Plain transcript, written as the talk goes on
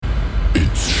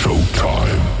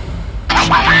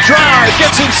drive,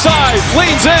 gets inside,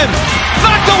 leans in,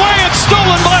 knocked away and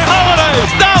stolen by Holiday.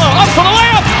 Now up for the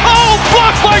layup. Oh,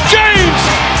 blocked by James.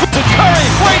 To Curry,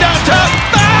 way downtown.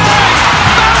 Bang!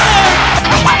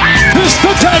 This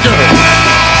the dagger.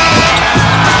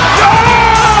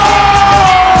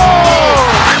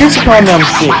 Here's the problem I'm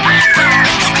seeing.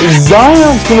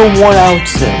 Zion's gonna want out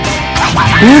soon.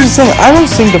 Here's the thing, I don't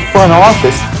think the front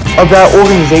office of that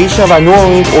organization, of that New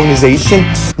Orleans organization,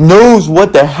 knows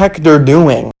what the heck they're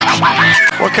doing.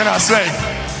 What can I say?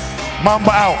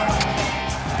 Mamba out.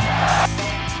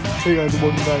 Hey guys,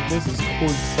 welcome back. This is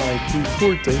Courtside Heat,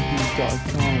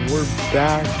 courtsideheat.com. We're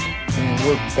back, and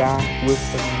we're back with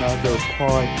another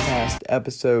podcast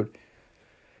episode.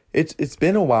 It's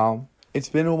been a while.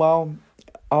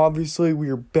 Obviously,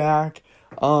 we're back.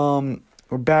 We're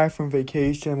back from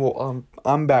vacation. Well,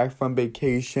 I'm back from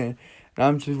vacation, and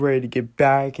I'm just ready to get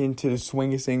back into the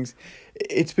swing of things.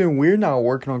 It's been weird not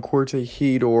working on Courtside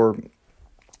Heat or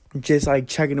just like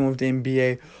checking in with the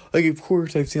NBA. Like, of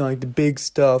course, I've seen like the big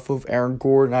stuff of Aaron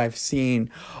Gordon. I've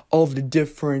seen all of the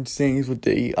different things with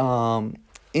the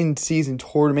in-season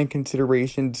tournament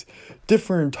considerations,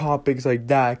 different topics like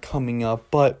that coming up.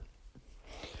 But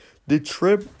the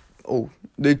trip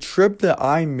that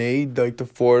I made, like to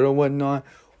Florida and whatnot,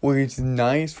 was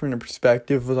nice from the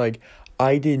perspective of like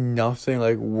I did nothing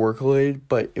like work related,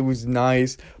 but it was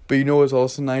nice. But you know what's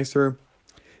also nicer?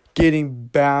 Getting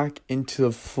back into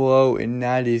the flow, and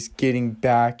that is getting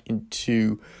back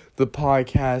into the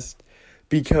podcast,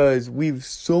 because we've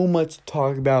so much to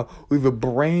talk about. We have a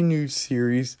brand new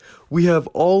series. We have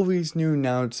all these new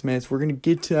announcements. We're going to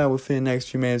get to that within the next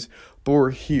few minutes, but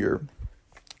we're here.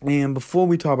 And before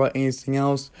we talk about anything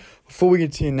else, before we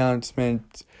get to the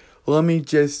announcement, let me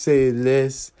just say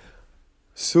this.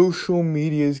 Social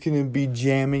media is going to be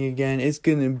jamming again. It's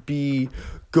going to be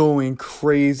going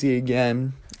crazy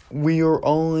again. We are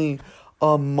only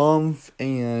a month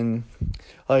and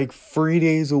like 3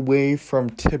 days away from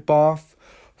tip-off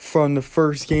from the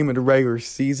first game of the regular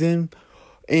season.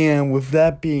 And with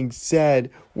that being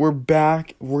said, we're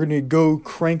back. We're going to go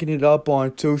cranking it up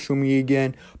on social media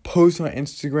again. Posting on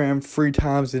Instagram 3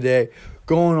 times a day.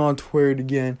 Going on Twitter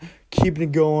again. Keeping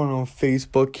it going on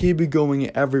Facebook. Keep it going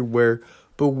everywhere.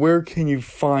 But where can you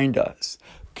find us?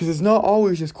 Because it's not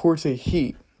always just Courtside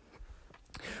Heat.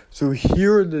 So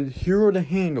here are the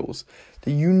handles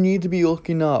that you need to be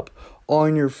looking up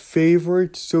on your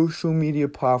favorite social media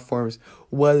platforms,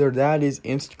 whether that is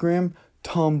Instagram,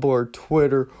 Tumblr,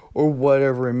 Twitter, or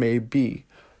whatever it may be.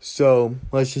 So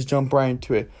let's just jump right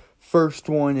into it. First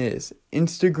one is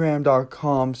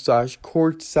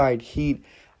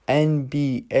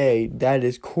Instagram.com/CourtsideHeatNBA. That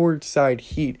is Courtside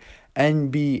Heat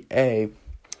NBA.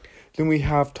 Then we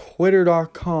have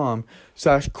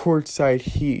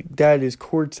Twitter.com/CourtsideHeat. That is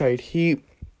Courtside Heat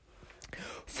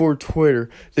for Twitter.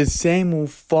 The same will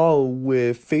follow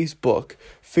with Facebook.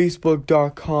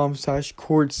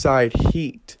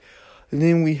 Facebook.com/CourtsideHeat. And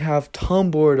then we have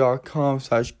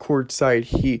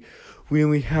Tumblr.com/CourtsideHeat.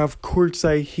 We have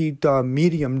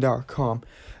CourtsideHeat.medium.com.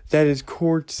 That is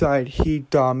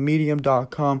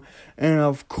CourtsideHeat.medium.com. And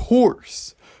of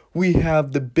course, we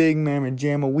have the big mamma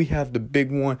jamma. We have the big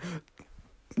one,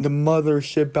 the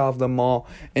mothership out of them all,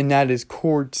 and that is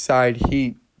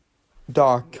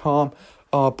CourtsideHeat.com.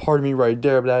 Pardon me right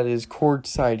there, but that is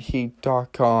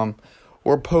CourtsideHeat.com.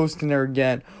 We're posting there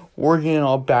again. We're getting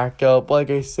all back up. Like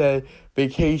I said,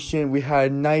 vacation. We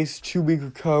had a nice 2-week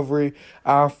recovery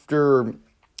after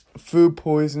food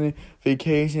poisoning.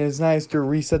 Vacation. It's nice to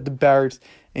reset the barracks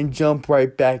and jump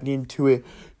right back into it,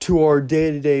 to our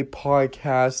day-to-day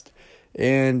podcast.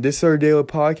 And this is our daily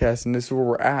podcast, and this is where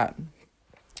we're at.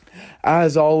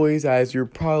 As always, as you're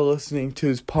probably listening to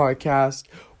this podcast,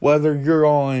 whether you're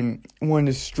on one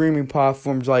of the streaming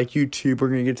platforms like YouTube, we're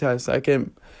going to get to that in a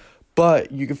second,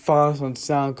 but you can find us on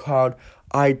SoundCloud,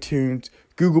 iTunes,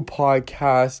 Google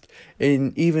Podcast,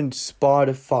 and even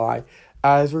Spotify,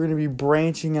 as we're going to be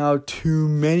branching out to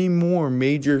many more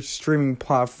major streaming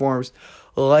platforms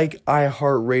like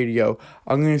iHeartRadio.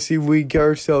 I'm going to see if we get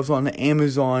ourselves on the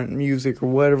Amazon Music or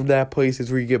whatever that place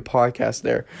is where you get podcasts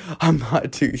there. I'm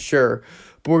not too sure.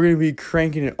 But we're going to be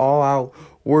cranking it all out.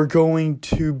 We're going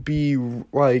to be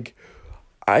like,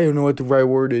 I don't know what the right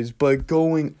word is, but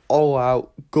going all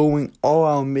out,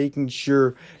 making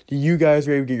sure that you guys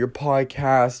are able to get your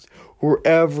podcast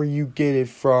wherever you get it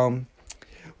from.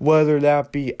 Whether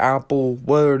that be Apple,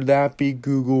 whether that be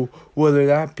Google, whether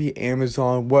that be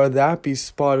Amazon, whether that be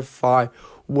Spotify,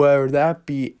 whether that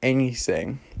be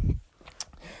anything.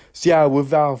 So yeah,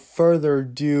 without further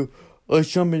ado,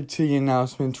 let's jump into the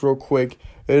announcements real quick.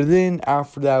 And then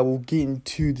after that, we'll get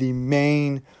into the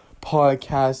main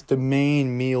podcast, the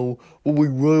main meal, what we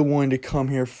really wanted to come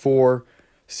here for.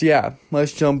 So yeah,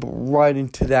 let's jump right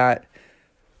into that.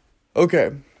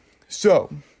 Okay, so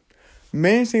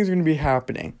many things are going to be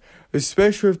happening,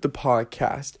 especially with the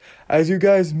podcast. As you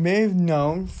guys may have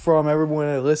known from everyone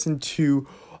that listened to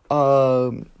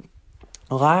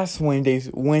last Wednesday's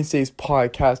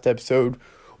podcast episode,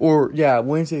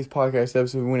 Wednesday's podcast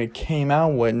episode when it came out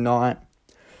and whatnot,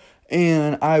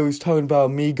 and I was talking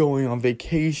about me going on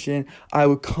vacation. I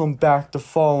would come back the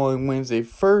following Wednesday,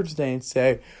 Thursday, and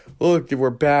say, look, we're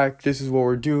back, this is what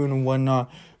we're doing and whatnot,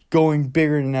 going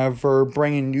bigger than ever,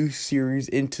 bringing new series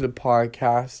into the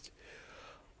podcast.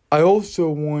 I also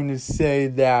want to say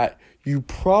that you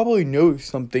probably noticed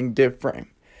something different,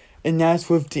 and that's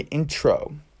with the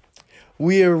intro.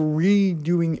 We are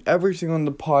redoing everything on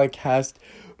the podcast,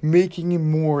 making it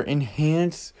more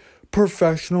enhanced,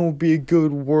 professional would be a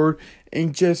good word,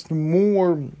 and just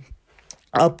more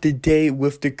up to date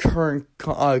with the current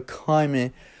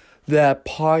climate that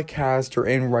podcasts are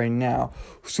in right now.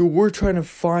 So we're trying to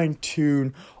fine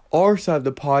tune our side of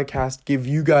the podcast, give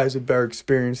you guys a better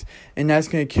experience, and that's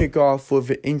going to kick off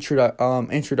with an intro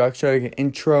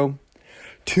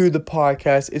to the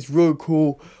podcast. It's really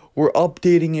cool. We're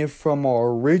updating it from our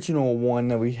original one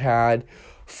that we had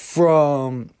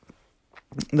from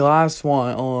the last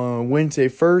one on Wednesday,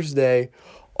 Thursday,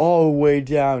 all the way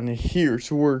down to here.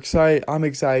 So we're excited. I'm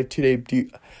excited to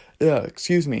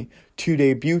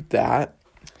debut that.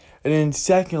 And then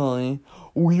secondly,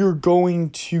 we are going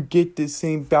to get this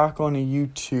thing back on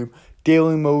YouTube,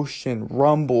 Daily Motion,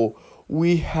 Rumble.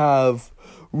 We have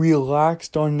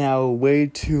relaxed on now way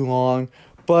too long,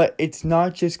 but it's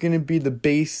not just going to be the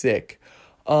basic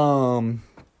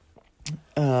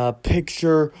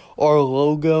picture or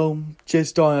logo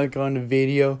just on the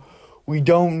video. We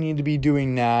don't need to be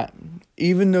doing that.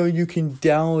 Even though you can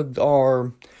download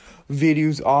our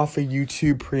videos off of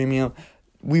YouTube Premium,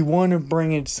 we want to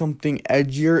bring in something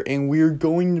edgier, and we're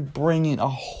going to bring in a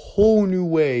whole new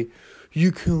way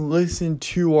you can listen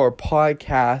to our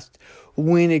podcast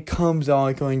when it comes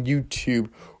on YouTube,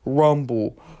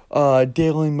 Rumble,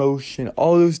 Daily Motion,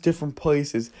 all those different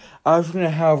places. I was going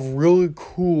to have really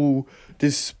cool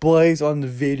displays on the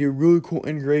video, really cool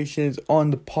integrations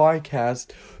on the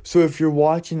podcast. So if you're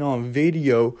watching on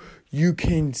video, you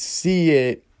can see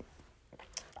it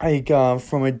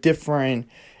from a different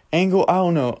angle. I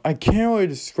don't know. I can't really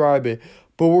describe it,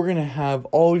 but we're going to have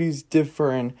all these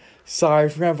different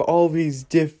sides. We're going to have all these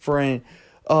different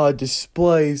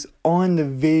displays on the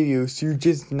video, so you're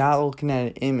just not looking at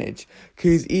an image,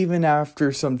 because even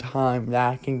after some time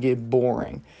that can get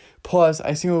boring. Plus,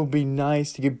 I think it would be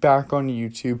nice to get back on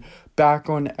YouTube, back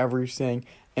on everything,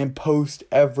 and post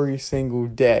every single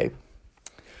day.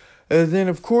 And then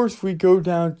of course we go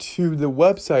down to the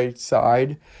website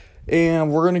side,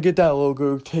 and we're going to get that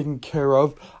logo taken care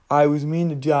of. I was meaning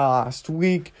to do that last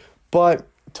week, but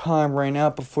time ran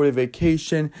out before the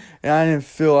vacation, and I didn't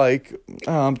feel like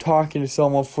talking to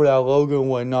someone for that logo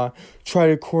and whatnot. Try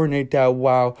to coordinate that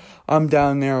while I'm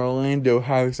down there in Orlando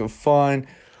having some fun.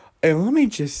 And let me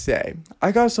just say,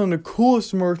 I got some of the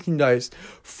coolest merchandise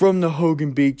from the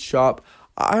Hogan Beach shop.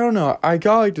 I don't know, I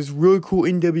got this really cool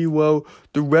NWO,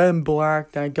 the red and black,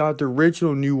 and I got the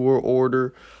original New World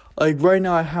Order. Right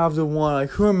now I have the one,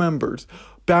 who remembers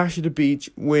Bash at the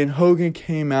Beach when Hogan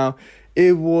came out?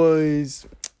 It was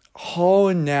Hall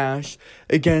and Nash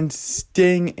against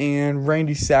Sting and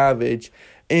Randy Savage,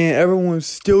 and everyone was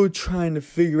still trying to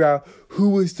figure out who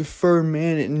was the third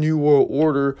man in New World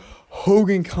Order.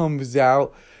 Hogan comes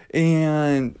out,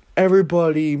 and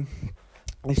everybody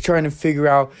is trying to figure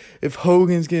out if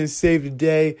Hogan's going to save the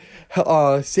day,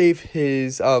 save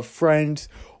his friends,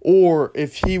 or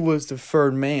if he was the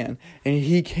third man. And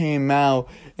he came out,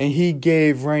 and he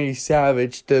gave Randy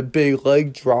Savage the big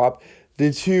leg drop.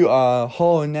 The two,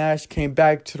 Hall and Nash, came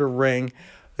back to the ring.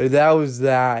 That was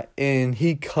that. And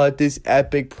he cut this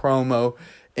epic promo.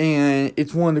 And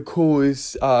it's one of the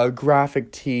coolest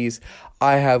graphic tees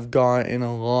I have gotten in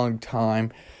a long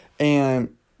time.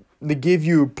 And to give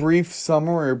you a brief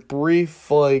summary, a brief,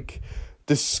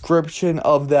 description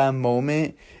of that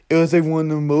moment, it was one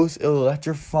of the most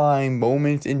electrifying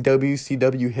moments in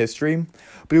WCW history.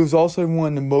 But it was also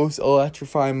one of the most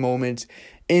electrifying moments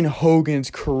in Hogan's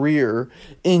career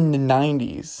in the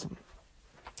 90s,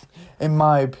 in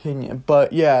my opinion.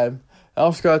 But yeah, I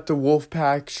also got the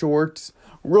Wolfpack shorts.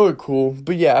 Really cool.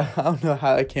 But yeah, I don't know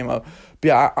how that came up. But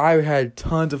yeah, I had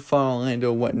tons of fun in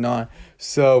Orlando and whatnot.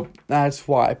 So that's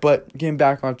why. But getting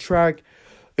back on track,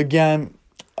 again,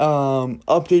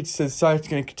 updates to the site's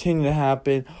going to continue to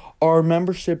happen. Our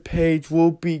membership page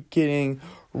will be getting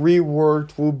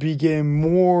reworked, will be getting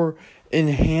more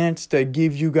enhanced that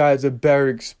give you guys a better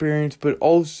experience, but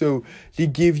also to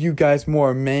give you guys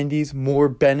more amenities, more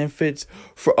benefits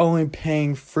for only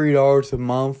paying $3 a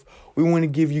month. We want to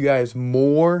give you guys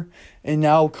more, and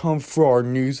that will come through our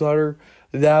newsletter,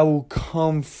 that will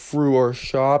come through our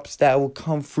shops, that will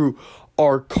come through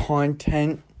our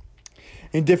content,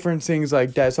 and different things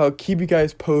like that. So I'll keep you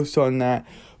guys posted on that.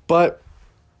 But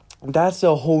that's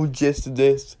the whole gist of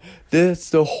this. That's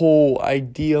the whole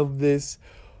idea of this.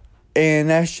 And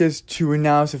that's just to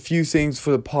announce a few things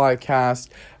for the podcast,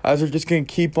 as we're just going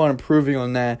to keep on improving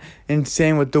on that. And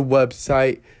same with the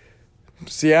website.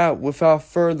 So yeah, without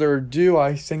further ado,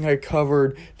 I think I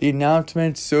covered the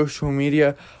announcements, social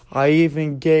media. I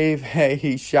even gave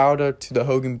a shout out to the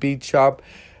Hogan Beach Shop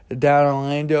down in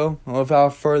Orlando.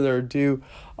 Without further ado,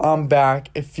 I'm back.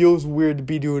 It feels weird to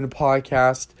be doing a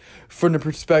podcast from the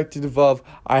perspective of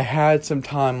I had some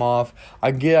time off.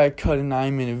 I cut a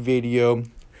 9-minute video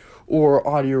or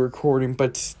audio recording,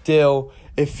 but still,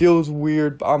 it feels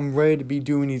weird. I'm ready to be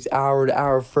doing these hour to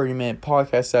hour 30-minute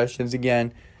podcast sessions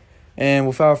again. And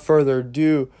without further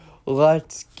ado,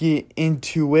 let's get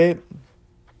into it.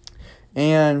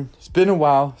 And it's been a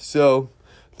while, so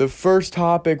the first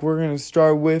topic we're going to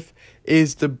start with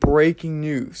is the breaking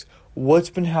news. What's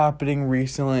been happening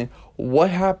recently? What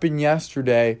happened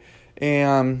yesterday?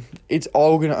 And it's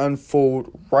all going to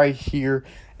unfold right here.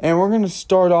 And we're going to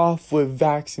start off with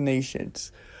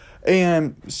vaccinations.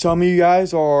 And some of you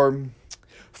guys are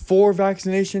for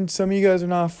vaccinations, some of you guys are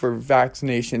not for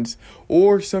vaccinations,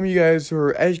 or some of you guys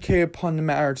are educated upon the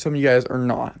matter, some of you guys are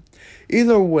not.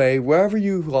 Either way, wherever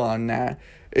you lie on that,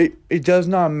 it does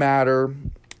not matter,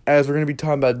 as we're going to be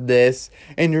talking about this,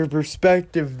 and your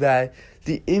perspective that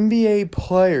the NBA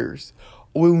players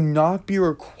will not be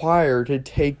required to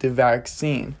take the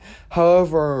vaccine.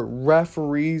 However,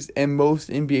 referees and most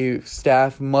NBA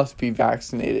staff must be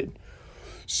vaccinated.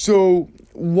 So,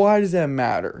 why does that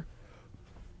matter?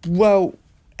 Well,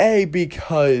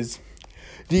 because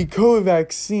the COVID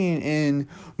vaccine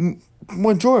in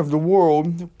majority of the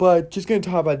world, but just going to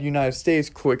talk about the United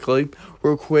States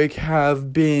real quick,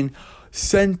 have been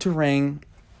centering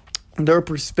their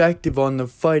perspective on the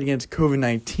fight against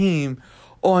COVID-19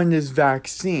 on this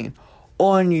vaccine,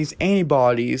 on these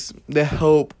antibodies that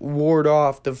help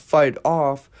fight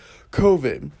off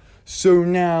COVID. So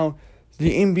now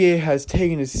the NBA has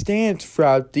taken a stance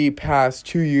throughout the past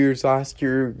 2 years, last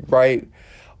year, right,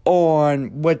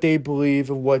 on what they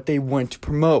believe and what they want to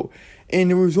promote.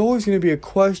 And there was always going to be a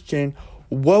question,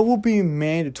 what will be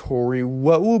mandatory,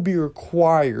 what will be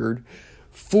required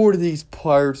for these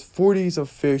players, for these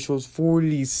officials, for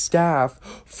these staff,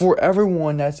 for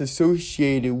everyone that's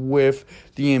associated with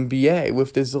the NBA,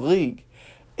 with this league.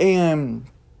 And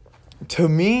to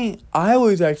me, I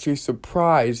was actually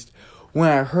surprised when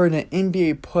I heard that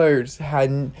NBA players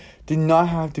did not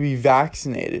have to be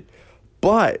vaccinated.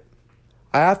 But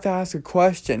I have to ask a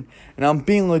question, and I'm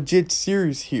being legit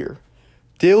serious here.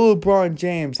 Did LeBron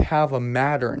James have a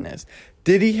matter in this?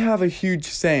 Did he have a huge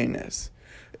say in this?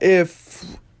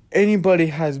 If anybody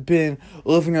has been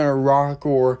living on a rock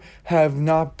or have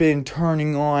not been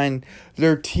turning on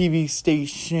their TV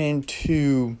station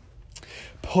to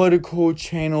political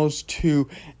channels, to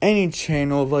any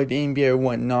channel like the NBA or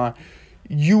whatnot,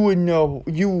 you would know,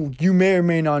 you may or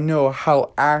may not know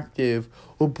how active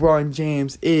LeBron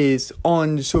James is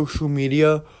on social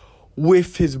media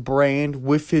with his brand,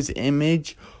 with his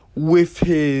image, with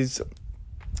his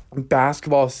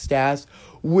basketball stats,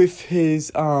 with his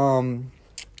personal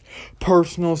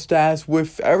stats,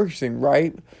 with everything,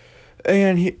 right?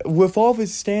 And with all of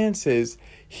his stances,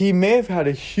 he may have had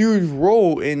a huge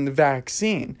role in the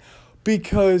vaccine,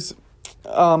 because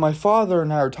my father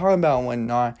and I were talking about it one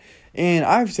night, and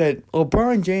I've said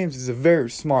LeBron James is a very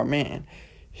smart man.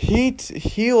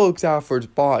 He looks out for his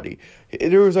body.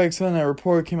 There was something that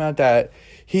report came out that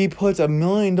he puts $1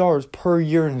 million per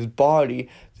year in his body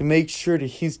to make sure that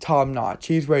he's top notch.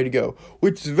 He's ready to go,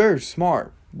 which is very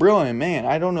smart. Brilliant man.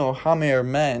 I don't know how many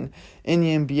men in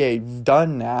the NBA have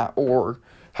done that or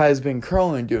has been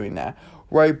currently doing that,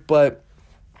 right? But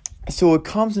so it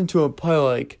comes into a play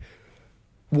like,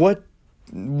 what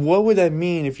would that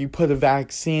mean if you put a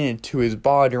vaccine into his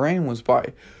body or anyone's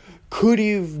body? Could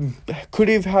he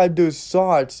have had those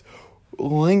thoughts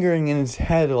lingering in his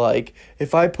head, like,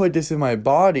 if I put this in my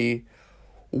body,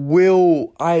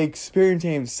 will I experience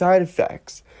any side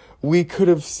effects? We could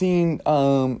have seen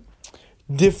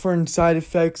different side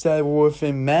effects that were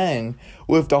within men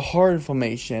with the heart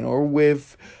inflammation or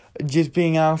with just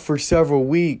being out for several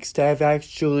weeks that have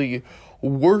actually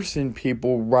worsened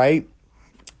people, right?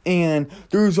 And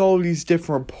there's all these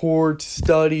different reports,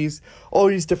 studies, all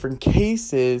these different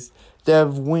cases that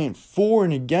have went for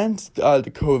and against the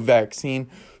COVID vaccine.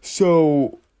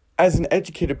 So as an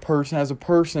educated person, as a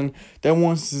person that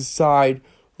wants to decide,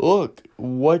 look,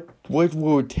 what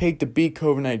will it take to beat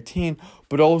COVID-19,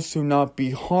 but also not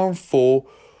be harmful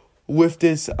with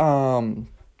this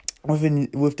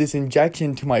with this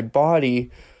injection to my body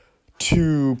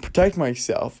to protect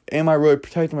myself? Am I really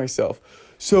protecting myself?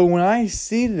 So when I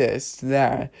see this,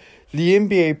 that the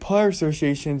NBA Player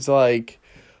Association's like,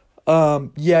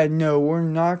 yeah, no, we're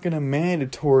not going to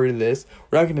mandatory this.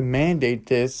 We're not going to mandate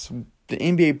this. The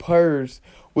NBA players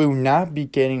will not be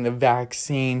getting the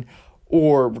vaccine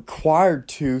or required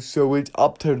to, so it's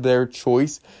up to their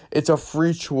choice. It's a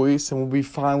free choice, and we'll be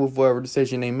fine with whatever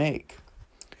decision they make.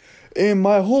 And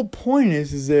my whole point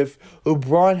is if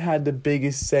LeBron had the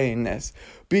biggest say in this,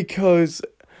 because,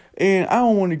 and I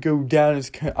don't want to go down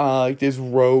this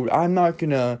road. I'm not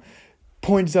gonna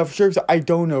point this out for sure because I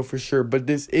don't know for sure, but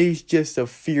this is just a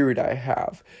fear that I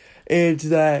have. It's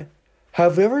that,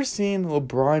 have you ever seen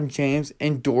LeBron James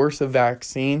endorse a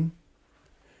vaccine?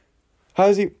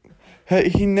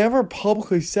 He never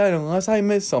publicly said, unless I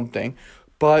missed something,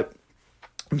 but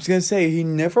I'm just going to say he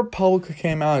never publicly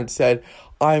came out and said,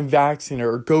 I'm vaccinated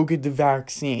or go get the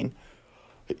vaccine.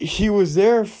 He was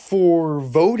there for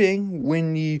voting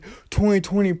when the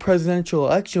 2020 presidential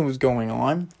election was going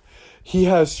on. He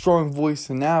had a strong voice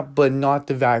in that, but not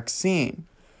the vaccine.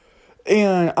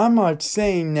 And I'm not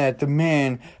saying that the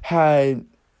man I'm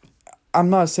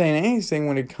not saying anything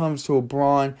when it comes to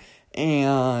LeBron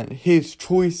and his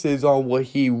choices on what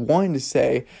he wanted to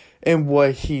say and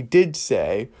what he did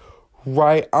say,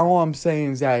 right? All I'm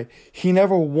saying is that he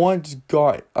never once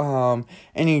got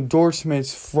any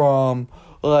endorsements from,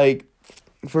 like,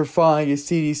 for finding a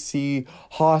CDC,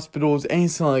 hospitals,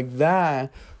 anything like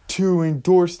that to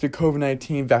endorse the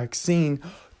COVID-19 vaccine,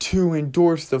 to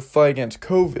endorse the fight against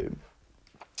COVID.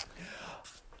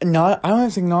 I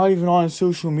don't think not even on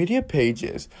social media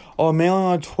pages, or mainly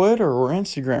on Twitter or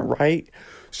Instagram, right?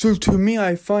 So to me,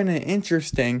 I find it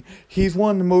interesting. He's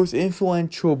one of the most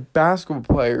influential basketball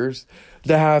players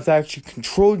that have actually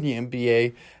controlled the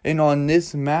NBA, and on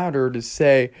this matter to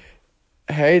say,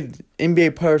 hey,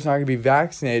 NBA players not going to be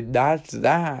vaccinated, that's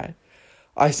that.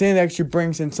 I think that actually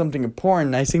brings in something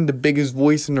important. I think the biggest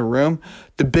voice in the room,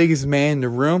 the biggest man in the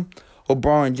room,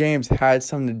 LeBron James, had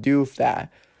something to do with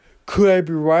that. Could I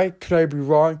be right? Could I be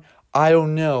wrong? I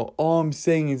don't know. All I'm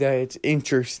saying is that it's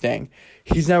interesting.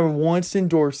 He's never once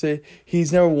endorsed it.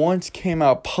 He's never once came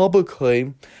out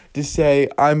publicly to say,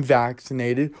 I'm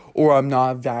vaccinated or I'm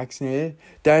not vaccinated.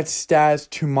 That status,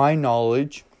 to my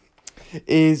knowledge,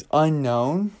 is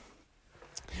unknown.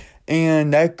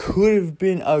 And that could have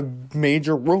been a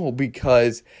major role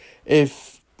because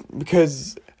it's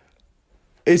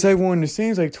like one of the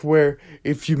things like to where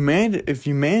if you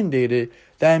mandate it,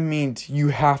 that means you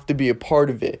have to be a part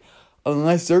of it.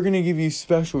 Unless they're going to give you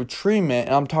special treatment,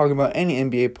 and I'm talking about any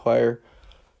NBA player,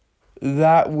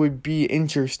 that would be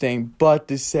interesting. But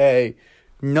to say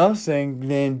nothing,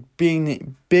 then being the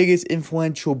biggest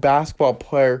influential basketball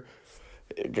player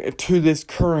to this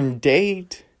current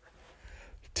date,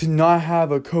 to not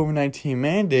have a COVID-19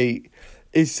 mandate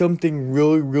is something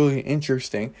really, really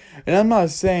interesting. And I'm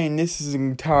not saying this is an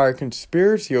entire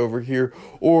conspiracy over here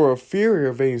or a theory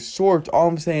of any sort. All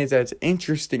I'm saying is that it's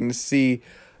interesting to see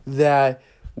that,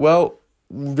 well,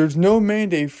 there's no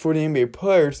mandate for the NBA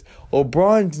players.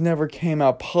 LeBron's never came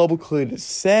out publicly to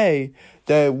say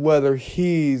that whether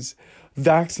he's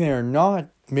vaccinated or not,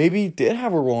 maybe he did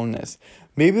have a role in this.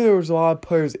 Maybe there was a lot of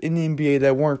players in the NBA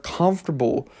that weren't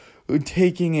comfortable with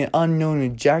taking an unknown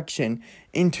injection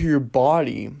into your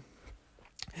body,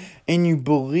 and you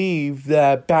believe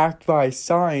that, backed by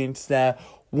science, that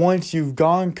once you've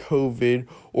gone COVID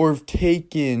or have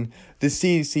taken the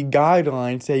CDC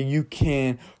guidelines that you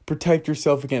can protect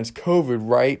yourself against COVID,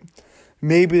 right?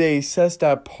 Maybe they assessed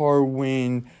that part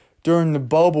when during the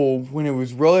bubble, when it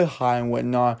was really high and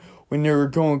whatnot, when they were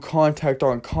going contact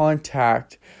on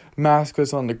contact,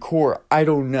 maskless on the court. I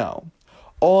don't know.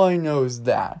 All I know is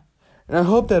that. And I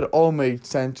hope that all made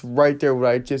sense right there what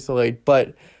I just laid.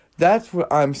 But that's what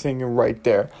I'm thinking right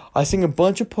there. I think a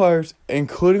bunch of players,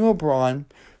 including LeBron,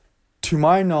 to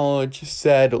my knowledge,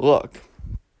 said, look,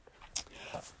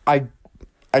 I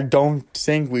don't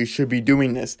think we should be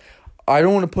doing this. I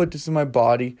don't want to put this in my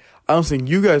body. I don't think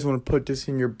you guys want to put this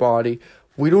in your body.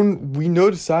 We know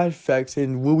the side effects,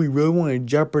 and will we really want to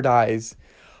jeopardize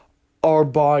our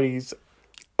bodies,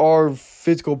 our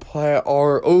physical play,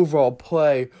 our overall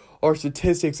play, our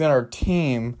statistics, and our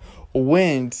team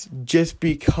wins just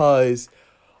because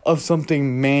of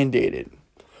something mandated?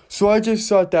 So I just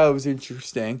thought that was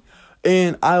interesting.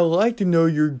 And I'd like to know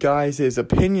your guys'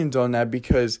 opinions on that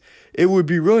because it would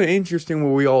be really interesting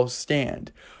where we all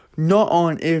stand. Not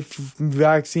on if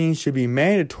vaccines should be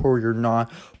mandatory or not,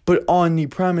 but on the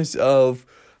premise of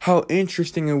how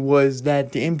interesting it was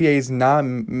that the NBA is not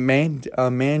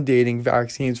mandating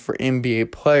vaccines for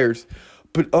NBA players,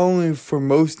 but only for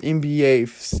most NBA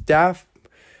staff,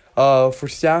 for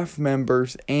staff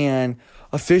members and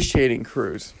officiating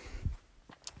crews.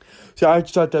 So I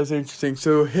just thought that was interesting.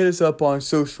 So hit us up on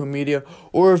social media,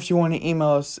 or if you want to email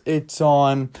us, it's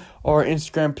on our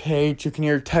Instagram page. You can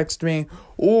either text me,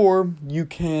 or you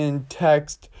can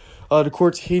text the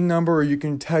Court's Heat number, or you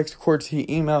can text Court's Heat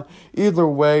email. Either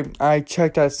way, I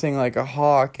check that thing like a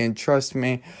hawk, and trust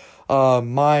me,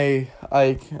 I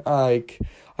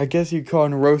guess you call it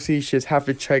neuroses, just have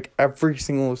to check every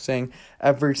single thing,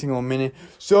 every single minute.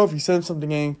 So if you send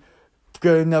something in,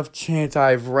 good enough chance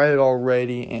I've read it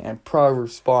already and probably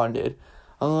responded,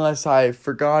 unless I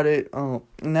forgot it, and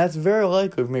that's very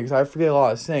likely of me because I forget a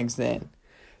lot of things. Then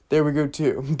there we go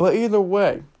too. But either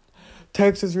way,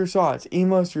 text us your thoughts,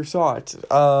 email us your thoughts,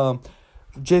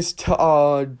 just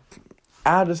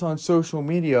add us on social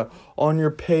media, on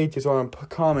your pages, on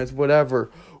comments,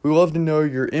 whatever. We love to know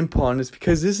your input on this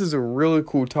because this is a really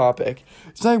cool topic.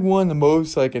 It's not one of the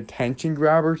most attention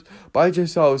grabbers, but I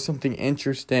just thought it was something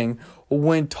interesting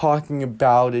when talking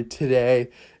about it today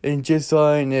and just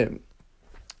letting it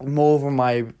mull over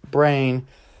my brain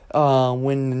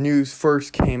when the news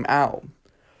first came out.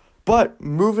 But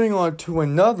moving on to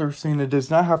another thing that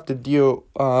does not have to deal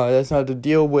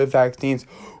with vaccines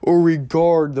or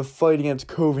regard the fight against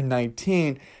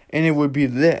COVID-19, and it would be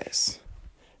this.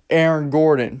 Aaron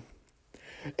Gordon.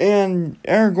 And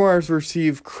Aaron Gordon has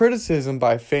received criticism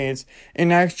by fans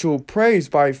and actual praise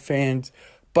by fans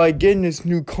by getting this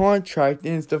new contract,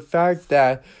 and it's the fact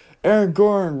that Aaron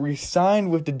Gordon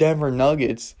re-signed with the Denver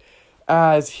Nuggets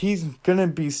as he's going to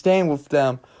be staying with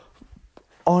them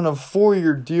on a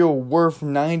 4-year deal worth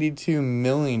 $92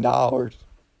 million.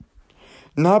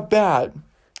 Not bad.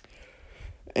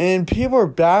 And people are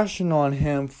bashing on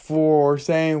him for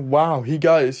saying, wow, he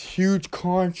got this huge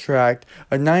contract,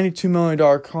 a $92 million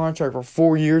contract for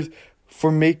 4 years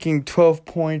for making 12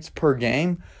 points per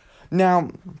game.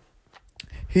 Now,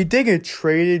 he did get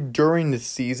traded during the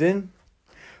season,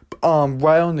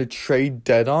 right on the trade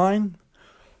deadline.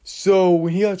 So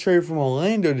when he got traded from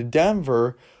Orlando to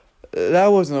Denver, that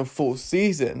wasn't a full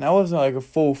season. That wasn't a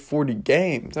full 40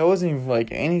 games. That wasn't even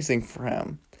anything for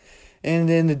him. And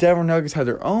then the Denver Nuggets had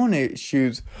their own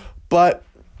issues. But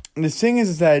the thing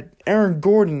is that Aaron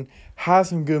Gordon has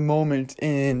some good moments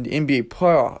in the NBA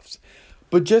playoffs.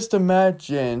 But just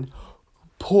imagine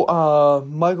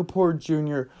Michael Porter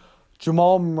Jr.,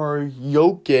 Jamal Murray,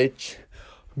 Jokic,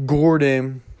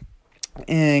 Gordon,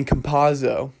 and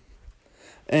Campazzo,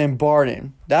 and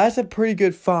Barton. That's a pretty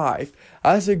good 5.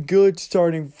 That's a good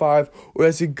starting 5, or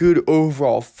that's a good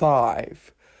overall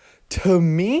 5. To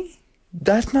me,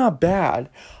 that's not bad.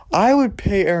 I would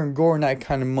pay Aaron Gordon that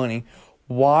kind of money.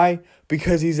 Why?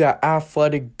 Because he's an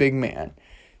athletic big man.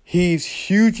 He's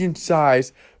huge in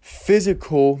size,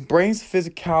 physical, brings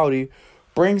physicality,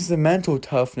 brings the mental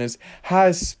toughness,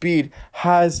 has speed,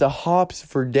 has the hops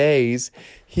for days.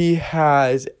 He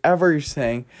has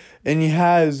everything, and he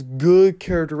has good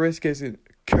characteristics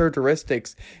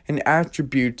and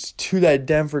attributes to that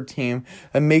Denver team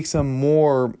that makes him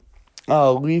more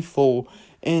lethal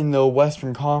in the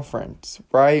Western Conference,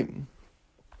 right?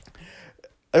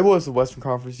 It was the Western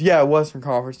Conference. Yeah, Western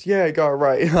Conference. Yeah, I got it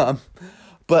right.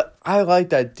 But I like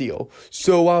that deal.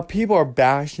 So while people are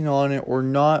bashing on it or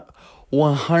not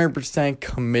 100%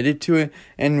 committed to it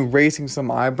and raising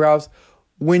some eyebrows,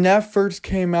 when that first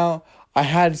came out, I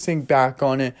had to think back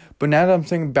on it. But now that I'm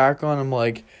thinking back on it, I'm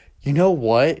like, you know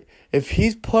what? If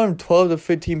he's putting 12 to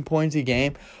 15 points a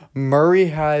game, Murray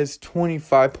has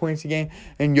 25 points a game,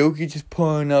 and Jokic is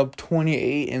putting up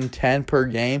 28 and 10 per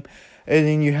game. And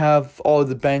then you have all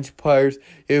the bench players.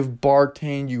 You have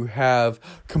Barton, you have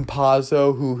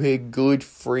Campazzo, who hit good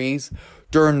threes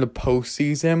during the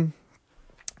postseason.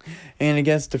 And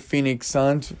against the Phoenix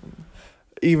Suns,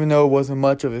 even though it wasn't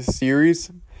much of a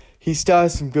series, he still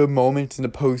has some good moments in the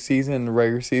postseason and the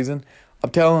regular season.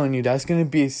 I'm telling you, that's going to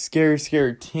be a scary,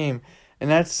 scary team. And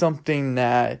that's something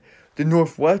that the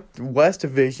Northwest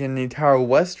Division, the entire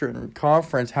Western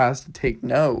Conference has to take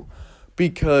note.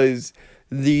 Because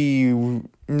the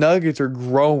Nuggets are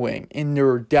growing and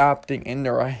they're adapting and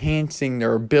they're enhancing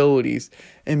their abilities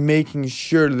and making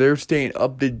sure they're staying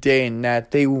up to date and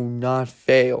that they will not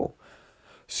fail.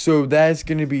 So that's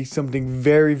going to be something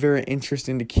very, very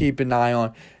interesting to keep an eye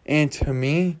on. And to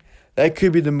me, That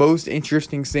could be the most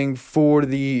interesting thing for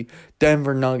the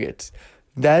Denver Nuggets.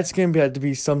 That's going to have to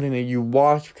be something that you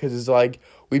watch because it's like,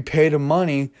 we paid him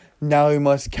money, now we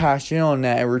must cash in on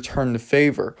that and return the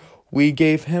favor. We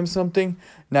gave him something,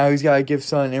 now he's got to give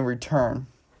something in return.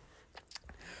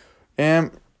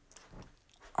 And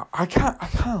I kind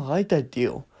of like that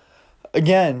deal.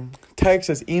 Again, text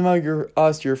us, email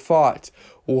us your thoughts.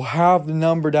 We'll have the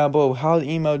number down below. We'll have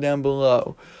the email down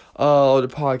below. The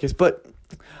podcast. But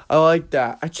I like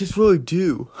that. I just really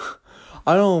do.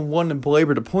 I don't want to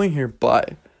belabor the point here,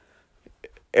 but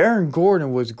Aaron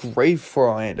Gordon was great for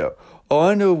Orlando.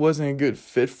 Orlando wasn't a good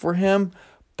fit for him,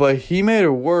 but he made it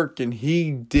work and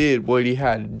he did what he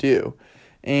had to do.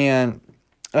 And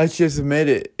let's just admit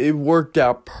it. It worked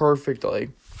out perfectly.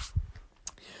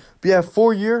 But yeah,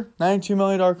 4-year, $92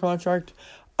 million contract.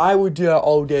 I would do that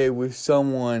all day with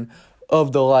someone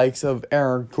of the likes of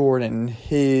Aaron Gordon and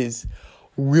his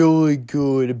really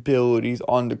good abilities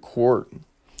on the court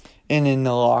and in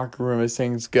the locker room as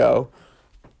things go.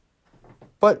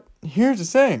 But here's the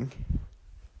thing.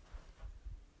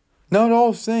 Not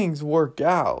all things work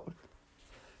out.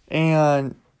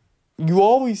 And you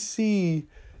always see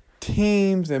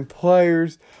teams and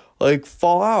players like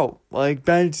fall out. Like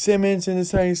Ben Simmons in the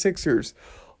 76ers.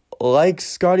 Like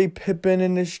Scottie Pippen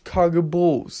in the Chicago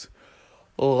Bulls.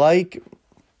 Like,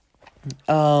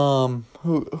 who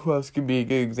else could be a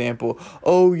good example?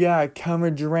 Oh yeah,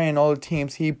 Kevin Durant, all the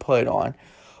teams he played on.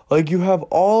 Like, you have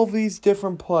all these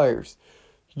different players.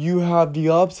 You have the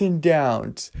ups and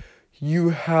downs. You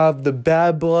have the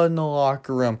bad blood in the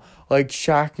locker room, like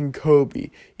Shaq and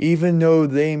Kobe, even though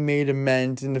they made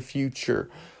amends in the future.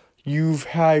 You've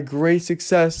had great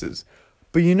successes.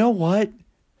 But you know what?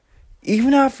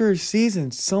 Even after a season,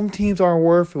 some teams aren't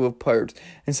worth it with players,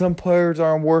 and some players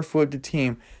aren't worth it with the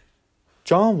team.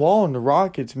 John Wall and the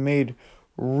Rockets made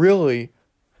really,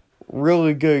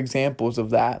 really good examples of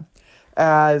that.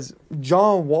 As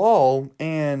John Wall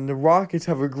and the Rockets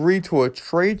have agreed to a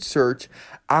trade search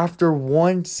after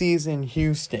one season in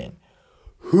Houston.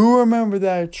 Who remembered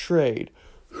that trade?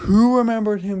 Who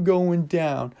remembered him going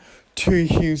down to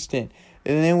Houston?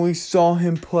 And then we saw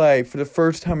him play for the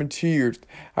first time in 2 years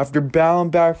after battling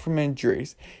back from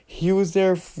injuries. He was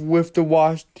there with the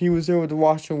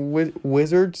Washington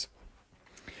Wizards.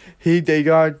 They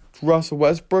got Russell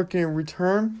Westbrook in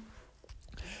return.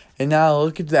 And now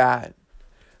look at that.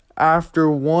 After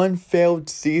one failed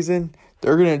season,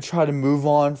 they're going to try to move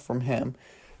on from him.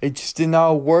 It just did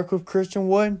not work with Christian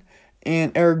Wood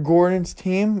and Eric Gordon's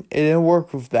team. It didn't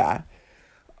work with that.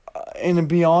 And to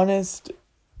be honest,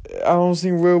 I don't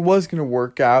think it really was going to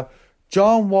work out.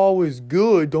 John Wall was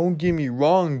good, don't get me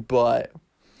wrong, but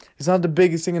it's not the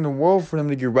biggest thing in the world for them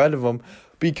to get rid of him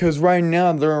because right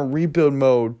now they're in rebuild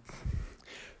mode.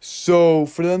 So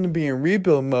for them to be in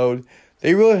rebuild mode,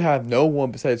 they really have no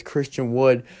one besides Christian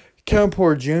Wood. Kevin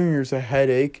Porter Jr. is a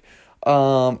headache.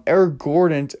 Eric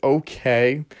Gordon's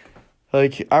okay.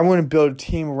 Like, I want to build a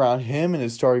team around him in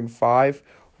his starting five,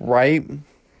 right?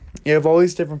 You have all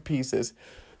these different pieces.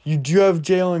 You do have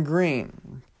Jalen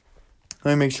Green.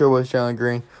 Let me make sure it was Jalen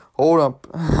Green. Hold up.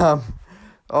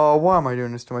 Why am I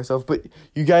doing this to myself? But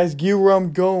you guys get where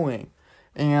I'm going.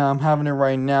 And I'm having it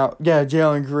right now. Yeah,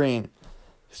 Jalen Green.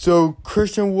 So,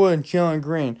 Christian Wood and Jalen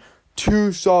Green,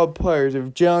 two solid players.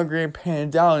 If Jalen Green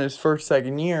panned out in his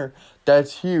second year,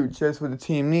 that's huge. That's what the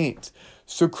team needs.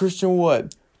 So, Christian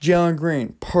Wood, Jalen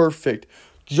Green, perfect.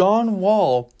 John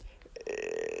Wall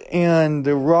and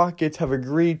the Rockets have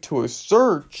agreed to a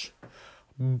search,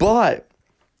 but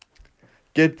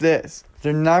get this,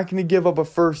 they're not going to give up a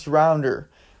first rounder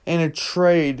in a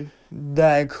trade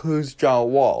that includes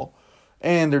John Wall,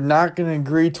 and they're not going to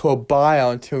agree to a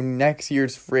buyout until next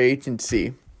year's free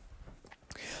agency,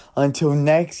 until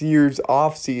next year's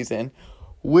offseason,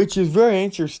 which is very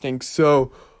interesting.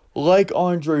 So, like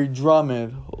Andre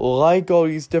Drummond, like all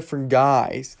these different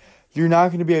guys, you're not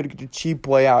going to be able to get the cheap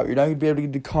way out. You're not going to be able to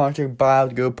get the contract buyout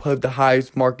to go play with the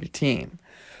highest market team,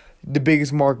 the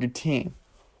biggest market team,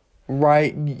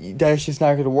 right? That's just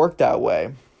not going to work that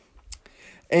way.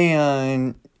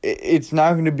 And it's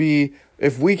not going to be,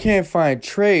 if we can't find a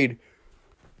trade,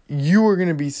 you are going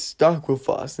to be stuck with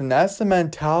us. And that's the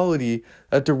mentality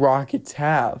that the Rockets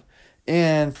have.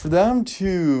 And for them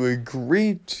to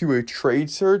agree to a trade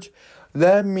search,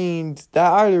 that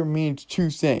either means two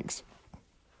things.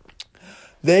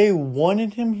 They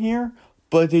wanted him here,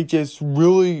 but they just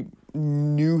really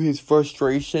knew his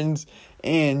frustrations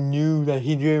and knew that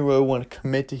he didn't really want to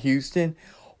commit to Houston.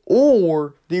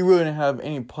 Or they really didn't have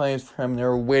any plans for him. They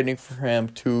were waiting for him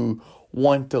to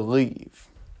want to leave.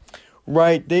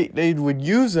 Right? They would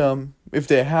use him if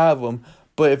they have him,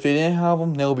 But if they didn't have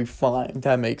him, they'll be fine.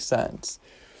 That makes sense.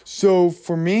 So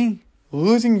for me,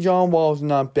 losing John Wall is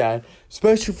not bad,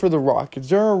 especially for the Rockets.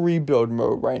 They're in rebuild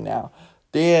mode right now.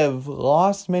 They have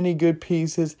lost many good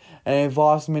pieces and they've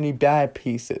lost many bad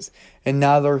pieces. And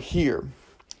now they're here.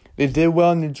 They did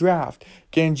well in the draft.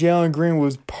 Getting Jalen Green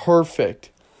was perfect.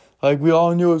 Like, we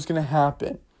all knew it was going to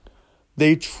happen.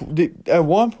 They at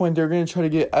one point, they were going to try to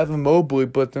get Evan Mobley,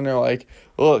 but then they're like,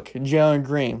 look, Jalen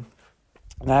Green,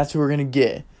 that's who we're going to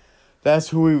get. That's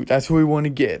who we want to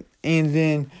get. And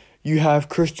then you have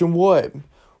Christian Wood.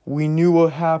 We knew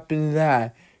what happened to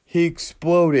that. He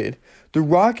exploded. The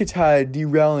Rockets had a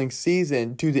derailing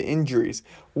season due to injuries.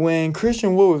 When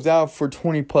Christian Wood was out for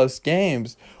 20-plus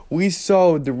games, we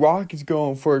saw the Rockets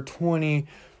going for a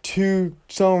 22,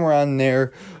 somewhere around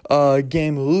there,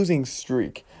 game losing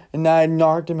streak. And that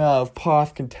knocked them out of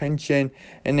playoff contention,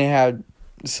 and they had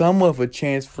somewhat of a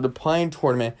chance for the playing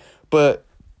tournament, but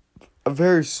a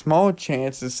very small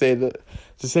chance to say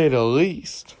the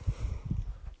least.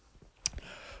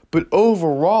 But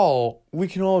overall, we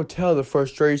can all tell the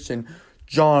frustration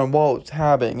John Wall is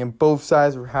having, and both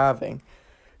sides are having.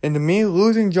 And to me,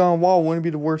 losing John Wall wouldn't be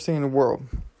the worst thing in the world.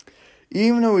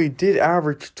 Even though he did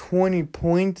average 20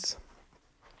 points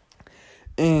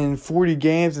in 40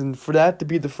 games, and for that to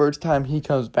be the first time he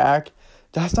comes back,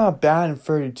 that's not bad in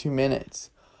 32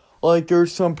 minutes. Like,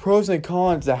 there's some pros and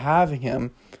cons to having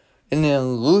him and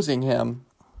then losing him.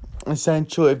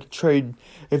 Essentially,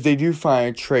 if they do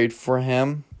find a trade for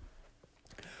him.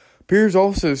 But here's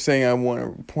also something I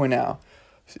want to point out.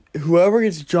 Whoever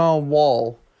gets John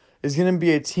Wall is going to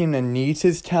be a team that needs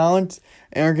his talents,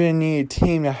 and are going to need a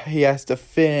team that he has to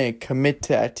fit in and commit to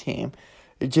that team.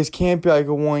 It just can't be like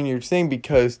a one-year thing,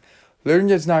 because they're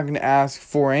just not going to ask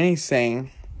for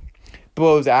anything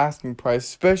below his asking price,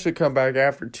 especially come back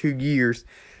after 2 years,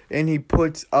 and he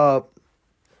puts up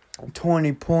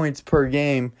 20 points per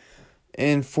game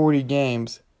in 40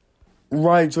 games.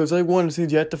 Right, so it's like one of the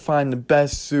things you have to find the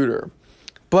best suitor.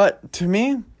 But to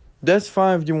me, that's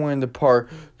fine if you win the part.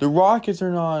 The Rockets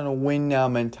are not in a win now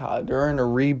mentality. They're in a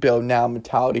rebuild now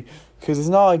mentality. Because it's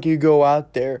not like you go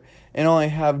out there and only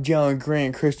have Jalen Green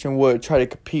and Christian Wood try to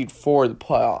compete for the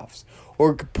playoffs.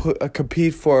 Or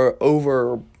compete for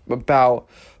over about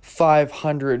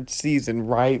 500 season,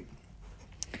 right?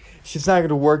 It's just not going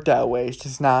to work that way. It's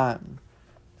just not.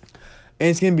 And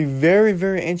it's going to be very,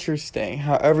 very interesting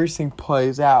how everything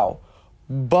plays out.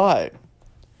 But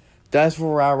that's where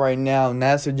we're at right now, and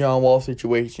that's the John Wall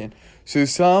situation. So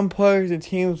some players and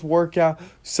teams work out,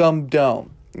 some don't.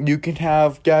 You can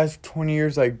have guys for 20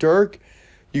 years like Dirk.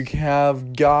 You can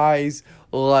have guys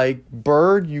like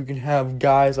Bird. You can have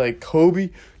guys like Kobe.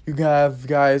 You can have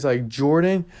guys like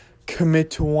Jordan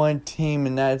commit to one team,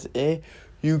 and that's it.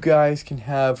 You guys can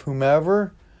have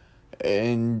whomever.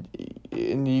 And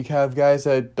you can have guys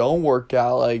that don't work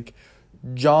out, like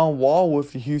John Wall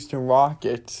with the Houston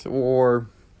Rockets, or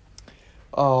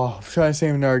I'm trying to say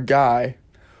another guy,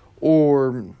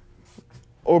 or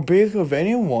basically of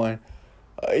anyone.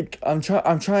 Like I'm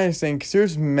trying to think, because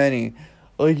there's many.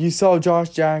 Like, you saw Josh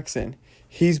Jackson,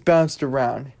 he's bounced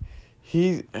around.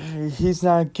 He's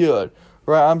not good,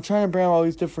 right? I'm trying to bring out all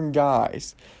these different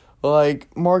guys,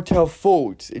 like Martell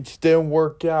Fultz. It just didn't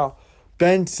work out.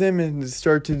 Ben Simmons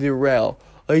start to derail.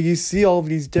 Like, you see all of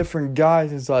these different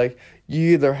guys, it's like,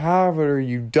 you either have it or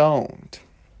you don't.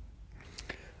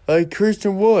 Like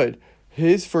Christian Wood,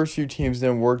 his first few teams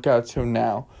didn't work out till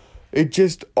now. It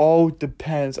just all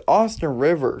depends. Austin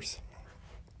Rivers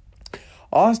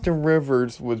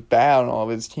was bad on all of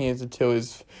his teams until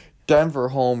his Denver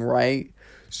home, right?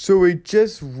 So it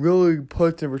just really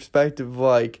puts in perspective,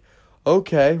 like,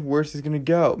 okay, where's this going to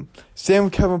go? Same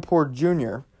with Kevin Porter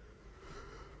Jr.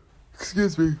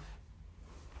 Excuse me.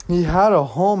 He had a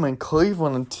home in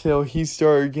Cleveland until he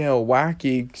started getting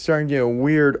wacky, started getting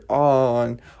weird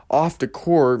off the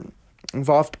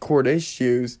court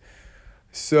issues.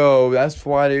 So that's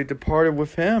why they departed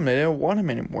with him. They didn't want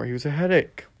him anymore. He was a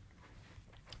headache.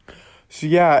 So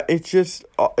yeah, it just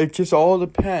all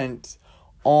depends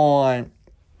on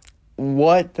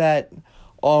what that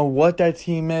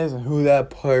team is and who that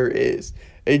player is.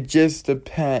 It just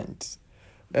depends.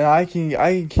 And I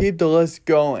can keep the list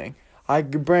going. I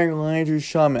could bring Landry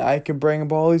Shamet. I could bring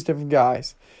up all these different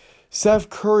guys. Seth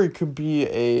Curry could be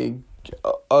an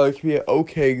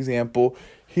okay example.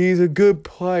 He's a good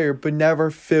player, but never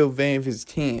filled any of his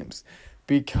teams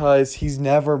because he's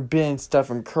never been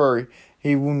Stephen Curry.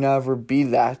 He will never be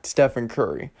that Stephen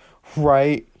Curry,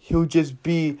 right? He'll just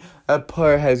be a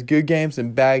player that has good games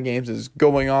and bad games, is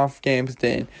going off games,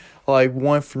 then like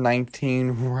 1 for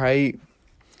 19, right?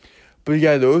 But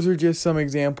yeah, those are just some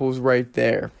examples right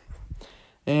there.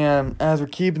 And as we're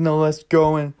keeping the list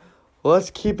going, let's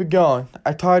keep it going.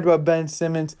 I talked about Ben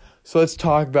Simmons, so let's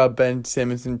talk about Ben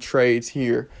Simmons and trades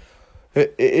here.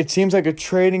 It seems like a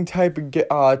trading type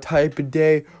of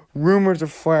day. Rumors are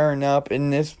flaring up,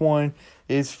 and this one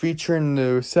is featuring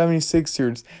the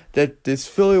 76ers that this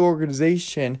Philly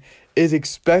organization is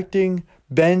expecting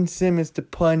Ben Simmons to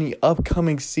play in the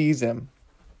upcoming season.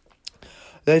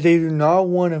 That they do not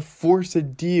want to force a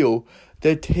deal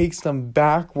that takes them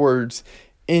backwards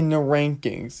in the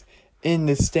rankings, in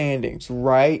the standings,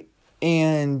 right?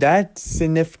 And that's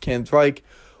significant. Like,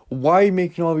 why are you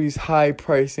making all these high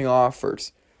pricing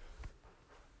offers?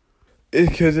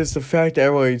 Because it's the fact that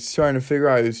everybody's trying to figure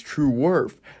out his true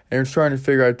worth. And they're trying to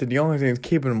figure out that the only thing that's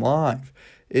keeping him alive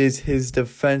is his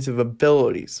defensive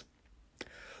abilities,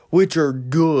 which are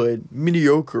good,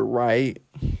 mediocre, right?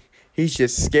 He's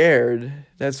just scared.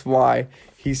 That's why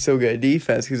he's so good at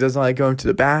defense, because he doesn't like going to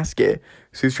the basket.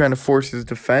 So he's trying to force his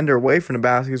defender away from the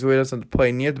basket so he doesn't have to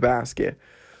play near the basket,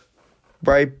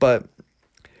 right? But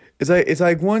it's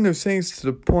like one of those things to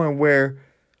the point where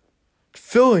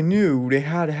Philly knew they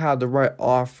had to have the right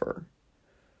offer.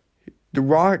 The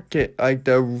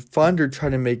the Thunder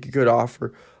tried to make a good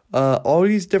offer. All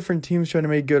these different teams tried to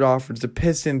make good offers. The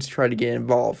Pistons tried to get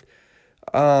involved.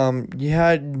 You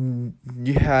had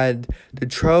the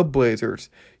Trailblazers.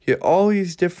 You had all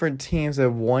these different teams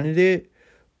that wanted it,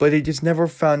 but they just never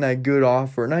found that good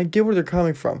offer. And I get where they're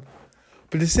coming from.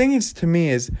 But the thing is, to me,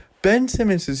 is Ben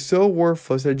Simmons is so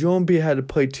worthless that Joel Embiid had to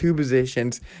play two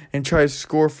positions and try to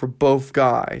score for both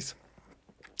guys.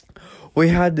 We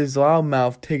had this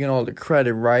loudmouth taking all the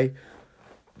credit, right?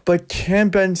 But can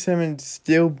Ben Simmons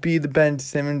still be the Ben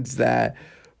Simmons that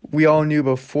we all knew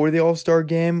before the All-Star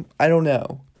game? I don't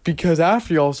know. Because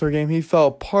after the All-Star game, he fell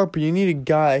apart, but you need a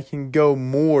guy that can go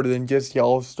more than just the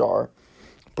All-Star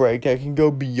break, that can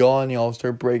go beyond the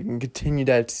All-Star break and continue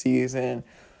that season.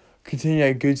 Continue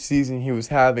that good season he was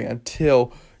having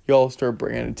until the All-Star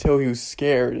break and until he was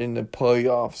scared in the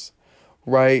playoffs,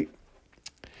 right?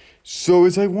 So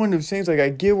it's like one of those things, like, I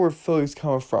get where Philly's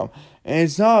coming from. And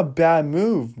it's not a bad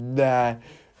move that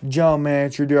John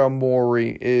Manager Daryl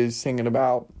Morey is thinking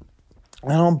about.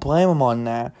 I don't blame him on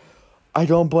that. I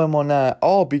don't blame him on that at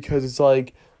all, because it's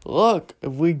like, look,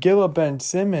 if we give up Ben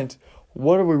Simmons,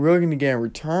 what are we really going to get in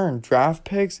return? Draft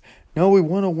picks? No, we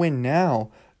want to win now.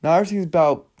 Now everything's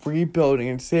about rebuilding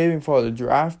and saving for the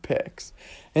draft picks.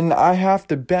 And I have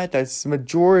to bet that the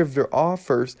majority of their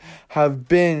offers have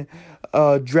been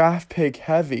draft pick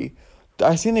heavy.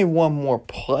 I think they want more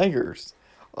players.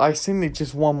 I think they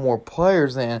just want more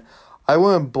players, and I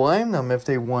wouldn't blame them if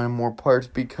they wanted more players,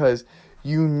 because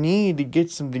you need to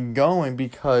get something going,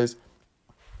 because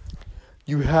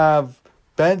you have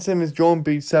Ben Simmons, Joel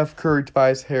Embiid, Steph Curry,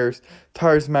 Tobias Harris,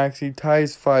 Tyrese Maxey,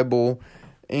 Tyus Feibel,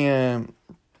 and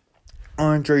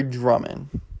Andre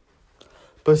Drummond.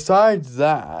 Besides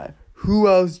that, who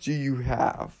else do you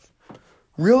have?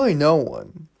 Really no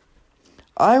one.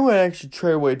 I would actually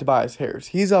trade away Tobias Harris.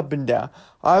 He's up and down.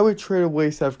 I would trade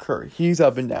away Steph Curry. He's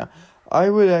up and down.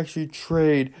 I would actually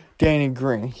trade Danny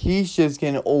Green. He's just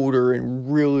getting older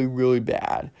and really, really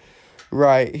bad.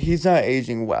 Right? He's not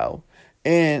aging well.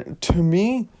 And to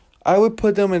me, I would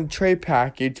put them in a trade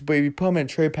package, but if you put them in a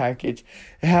trade package,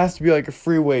 it has to be like a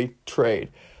freeway trade.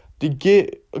 To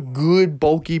get good,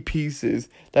 bulky pieces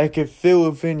that could fit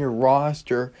within your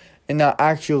roster and not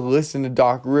actually listen to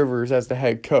Doc Rivers as the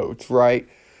head coach, right?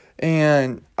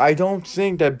 And I don't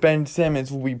think that Ben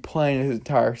Simmons will be playing his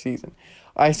entire season.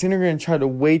 I think they're going to try to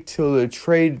wait till the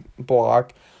trade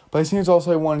block, but I think it's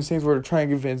also one of those things where they're trying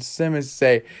to get Ben Simmons to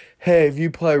say, hey, if you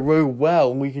play really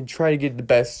well, we can try to get the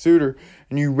best suitor,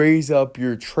 and you raise up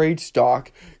your trade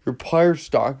stock, your player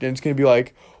stock, then it's going to be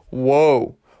like,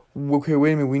 whoa. Okay,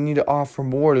 wait a minute, we need to offer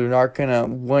more. They're not going to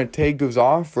want to take those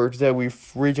offers that we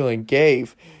originally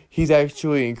gave. He's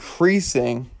actually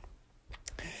increasing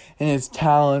in his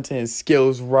talent and his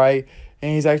skills, right?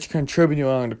 And he's actually contributing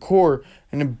on the court.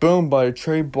 And then boom, by the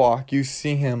trade block, you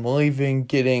see him leaving,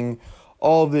 getting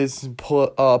all this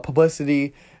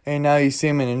publicity, and now you see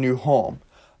him in a new home.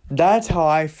 That's how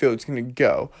I feel it's going to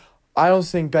go. I don't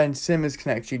think Ben Simmons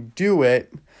can actually do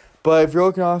it. But if you're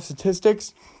looking off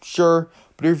statistics, sure.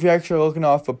 But if you're actually looking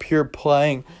off of pure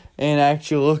playing and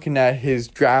actually looking at his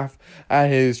draft, at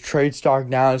his trade stock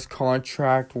now, his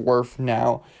contract worth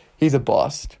now, he's a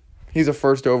bust. He's a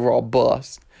first overall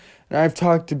bust. And I've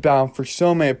talked about him for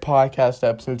so many podcast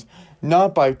episodes,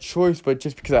 not by choice, but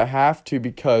just because I have to,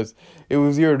 because it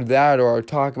was either that or I'll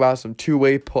talk about some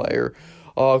two-way player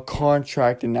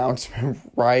contract announcement,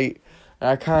 right? And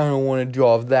I kind of don't want to do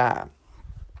all of that.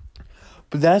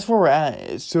 But that's where we're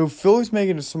at. So Philly's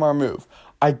making a smart move.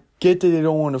 I get that they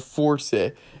don't want to force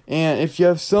it. And if you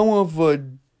have someone of a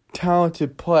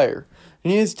talented player,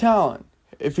 and he has talent,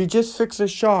 if he just fixes a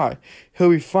shot,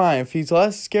 he'll be fine. If he's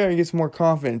less scared and gets more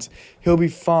confidence, he'll be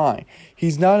fine.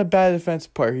 He's not a bad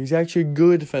defensive player. He's actually a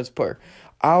good defensive player.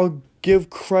 I'll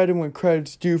give credit when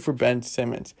credit's due for Ben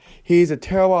Simmons. He's a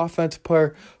terrible offensive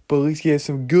player, but at least he has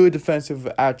some good defensive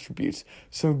attributes,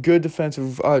 some good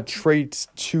defensive traits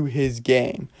to his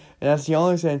game. And that's the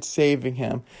only thing saving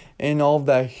him. And all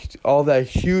that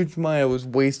huge money that was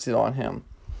wasted on him.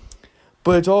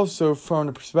 But it's also from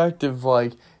the perspective,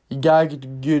 like, you gotta get a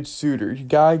good suitor. You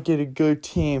gotta get a good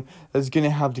team that's gonna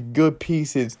have the good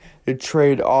pieces to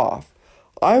trade off.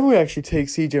 I would actually take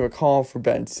C.J. McCollum for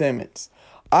Ben Simmons.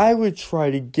 I would try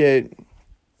to get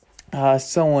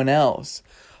someone else.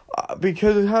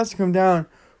 Because it has to come down,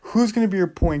 who's gonna be your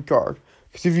point guard?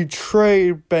 Because if you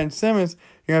trade Ben Simmons,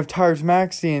 you're gonna have Tyrese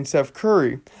Maxey and Steph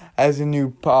Curry as the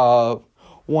new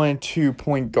 1 and 2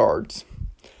 point guards.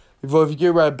 Well, if you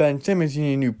get rid of Ben Simmons, you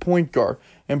need a new point guard.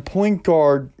 And point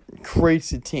guard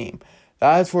creates a team.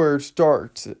 That's where it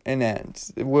starts and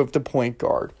ends, with the point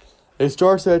guard. It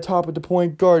starts at the top of the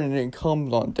point guard and it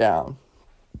comes on down.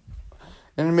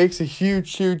 And it makes a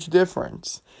huge, huge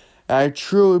difference. And I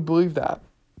truly believe that.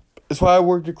 That's why I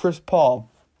worked with Chris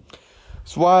Paul.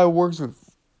 That's why I worked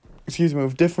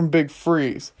with different big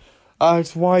threes.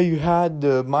 That's why you had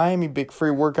the Miami big three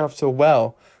work out so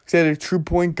well. Because they had a true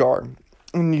point guard.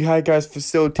 And you had guys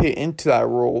facilitate into that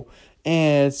role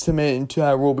and submit into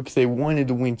that role because they wanted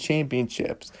to win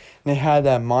championships. And they had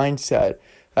that mindset.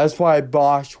 That's why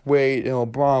Bosh, Wade, and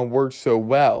LeBron worked so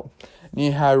well. And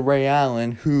you had Ray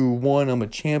Allen, who won them a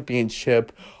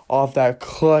championship off that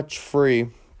clutch free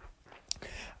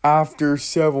after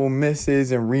several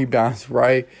misses and rebounds,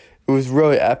 right? It was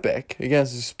really epic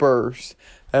against the Spurs.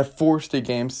 That forced a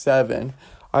Game 7.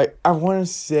 I want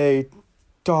to say,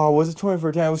 was it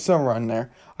 24-10? It was somewhere around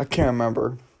there. I can't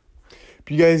remember.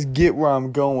 But you guys get where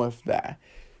I'm going with that.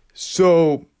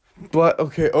 So, but,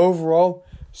 okay, overall,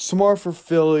 smart for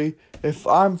Philly. If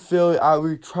I'm Philly, I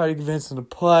would try to convince them to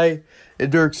play. If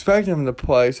they're expecting them to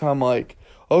play, so I'm like,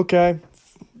 okay,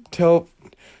 tell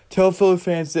Philly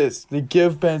fans this. They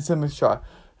give Ben Simmons a shot.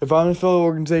 If I'm the Philly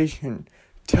organization,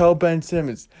 tell Ben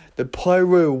Simmons to play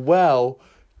really well,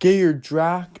 get your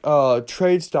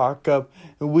trade stock up,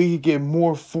 and we could get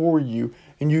more for you,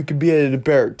 and you could be at a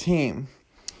better team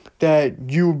that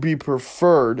you would be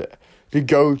preferred to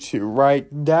go to, right?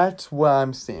 That's what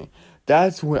I'm seeing.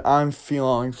 That's what I'm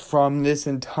feeling from this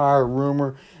entire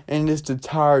rumor and this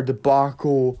entire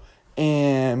debacle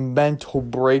and mental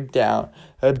breakdown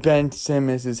that Ben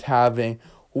Simmons is having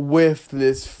with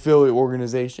this Philly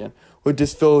organization, with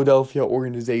this Philadelphia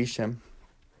organization.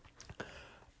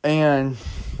 And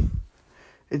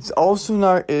it's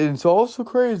also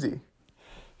crazy.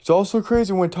 It's also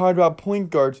crazy when talking about point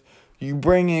guards, you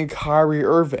bring in Kyrie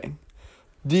Irving.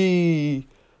 The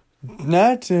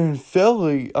Nets in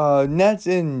Philly, Nets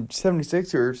in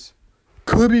 76ers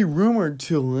could be rumored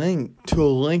to a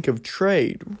link of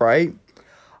trade, right?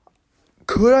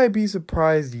 Could I be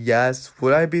surprised? Yes.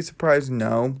 Would I be surprised?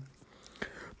 No.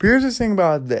 But here's the thing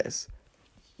about this.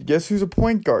 Guess who's a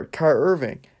point guard? Kyrie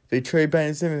Irving. They trade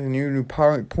Ben Simmons, a new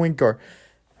power point guard.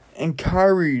 And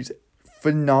Kyrie's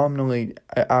phenomenally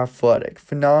athletic,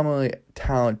 phenomenally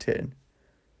talented.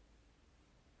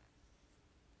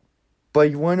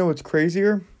 But you want to know what's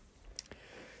crazier?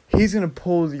 He's going to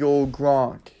pull the old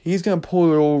Gronk. He's going to pull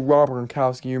the old Robert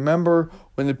Gronkowski. You remember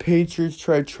when the Patriots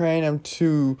tried to trade him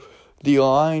to the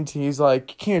Lions, and he's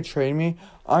like, you can't trade me.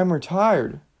 I'm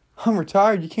retired.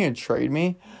 You can't trade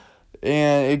me.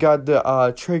 And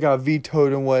the trade got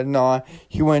vetoed and whatnot.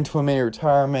 He went to a mini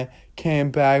retirement, came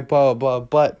back, blah, blah, blah.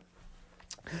 But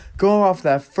going off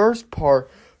that first part,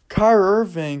 Kyrie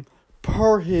Irving,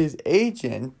 per his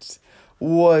agents,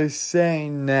 was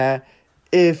saying that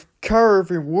if Kyrie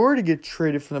Irving were to get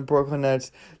traded from the Brooklyn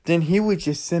Nets, then he would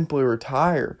just simply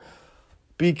retire.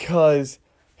 Because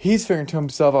he's figuring to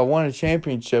himself, I won a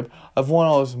championship, I've won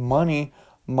all this money,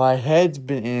 my head's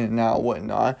been in and out,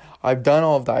 whatnot. I've done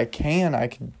all that I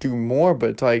can do more, but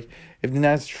it's like, if the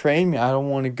Nets trade me, I don't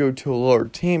want to go to a lower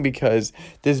team because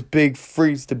this big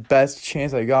free's the best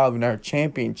chance I got of another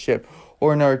championship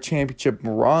or another championship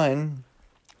run.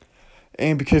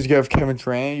 And because you have Kevin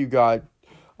Durant, you got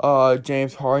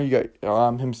James Harden, you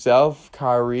got himself,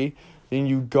 Kyrie, then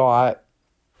you got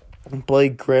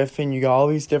Blake Griffin, you got all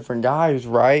these different guys,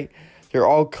 right? They're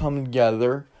all coming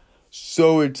together.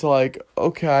 So it's like,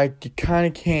 okay, you kind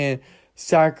of can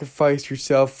sacrifice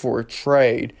yourself for a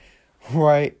trade,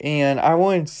 right? And I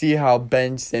want to see how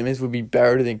Ben Simmons would be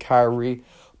better than Kyrie.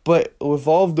 But with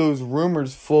all of those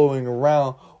rumors flowing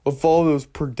around, with all those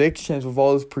predictions, with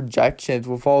all those projections,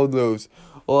 with all those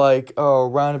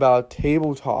roundabout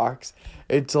table talks,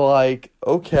 it's like,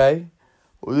 okay,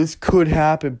 well, this could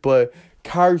happen, but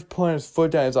Kyrie's putting his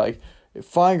foot down. It's like,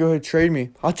 fine, go ahead, trade me.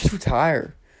 I'll just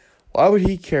retire. Why would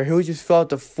he care? He'll just fill out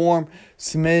the form,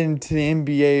 submit it to the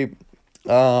NBA,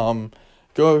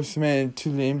 submit it to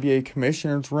the NBA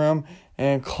commissioner's room,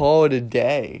 and call it a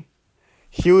day.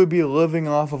 He would be living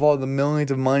off of all the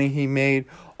millions of money he made,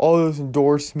 all those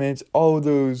endorsements, all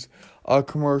those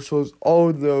commercials,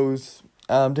 all those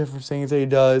different things that he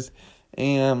does,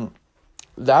 and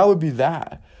that would be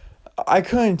that. I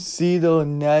couldn't see the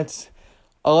Nets,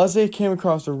 unless they came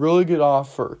across a really good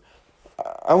offer.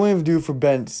 I wouldn't even do it for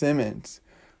Ben Simmons.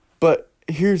 But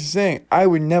here's the thing, I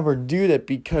would never do that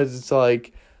because it's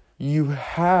like, you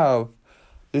have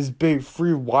this big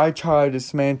free. Why try to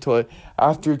dismantle it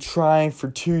after trying for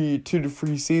 2 to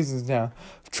 3 seasons now,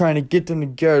 trying to get them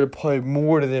together to play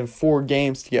more than 4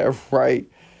 games together, right?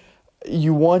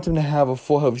 You want them to have a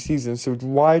full healthy season, so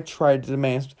why try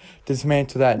to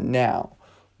dismantle that now?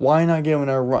 Why not give him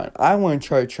a run? I wouldn't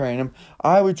try to train him.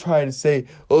 I would try to say,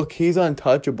 look, he's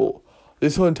untouchable.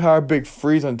 This whole entire big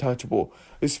free is untouchable,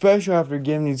 especially after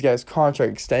giving these guys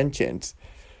contract extensions.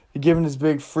 You're giving this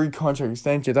big free contract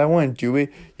extensions. I wouldn't do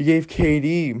it. You gave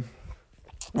KD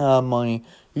money.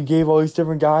 You gave all these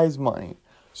different guys money.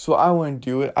 So I wouldn't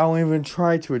do it. I wouldn't even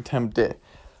try to attempt it.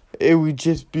 It would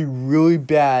just be really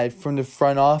bad from the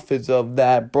front office of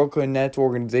that Brooklyn Nets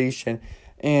organization,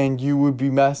 and you would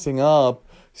be messing up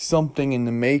something in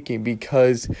the making,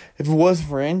 because if it wasn't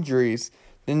for injuries,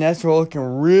 the Nets were looking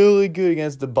really good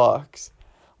against the Bucks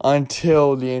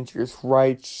until the injuries,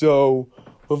 right? So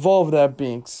with all of that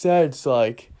being said, it's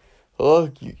like,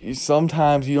 look,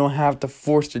 sometimes you don't have to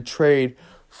force the trade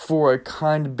for a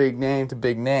kind of big name to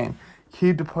big name.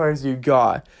 Keep the players you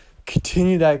got.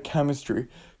 Continue that chemistry.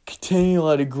 Continue to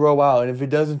let it grow out. And if it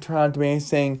doesn't turn out to be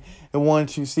anything in 1 or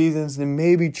 2 seasons, then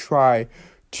maybe try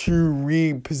to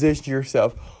reposition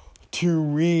yourself, to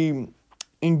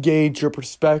re-engage your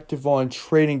perspective on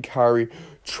trading Kyrie,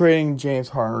 trading James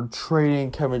Harden,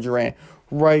 trading Kevin Durant,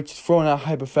 right? Just throwing out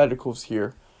hypotheticals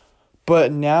here.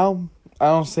 But now, I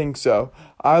don't think so.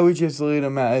 I would just leave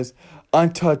them as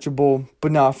untouchable,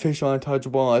 but not official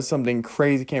untouchable unless something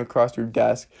crazy came across your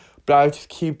desk. But I would just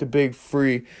keep the big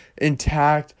free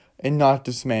intact and not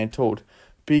dismantled,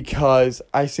 because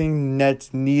I think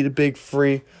Nets need a big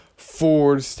free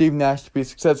for Steve Nash to be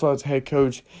successful as head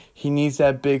coach. He needs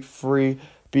that big free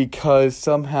because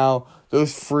somehow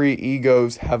those free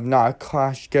egos have not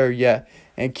clashed together yet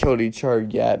and killed each other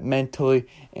yet, mentally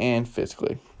and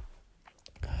physically.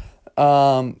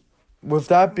 With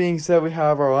that being said, we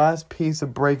have our last piece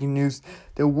of breaking news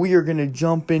that we are going to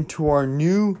jump into our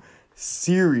new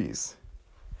series.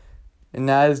 And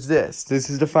that is this. This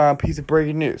is the final piece of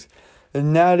breaking news.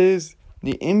 And that is,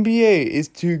 the NBA is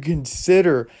to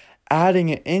consider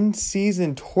adding an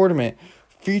in-season tournament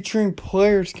featuring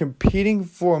players competing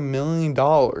for $1 million.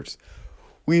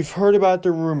 We've heard about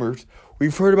the rumors.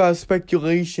 We've heard about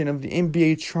speculation of the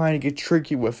NBA trying to get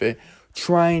tricky with it,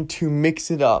 trying to mix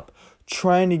it up,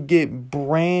 trying to get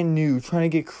brand new, trying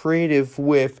to get creative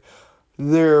with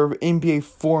their NBA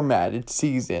formatted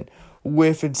season.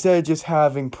 With, instead of just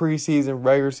having preseason,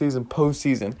 regular season,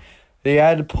 postseason, they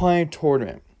added a playing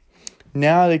tournament.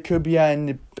 Now they could be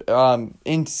adding an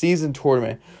in-season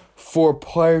tournament for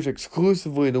players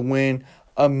exclusively to win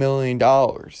 $1 million.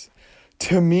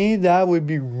 To me, that would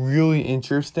be really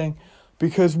interesting,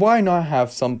 because why not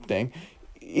have something?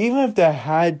 Even if that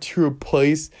had to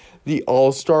replace the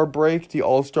All-Star break, the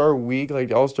All-Star week, like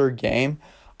the All-Star game,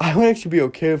 I would actually be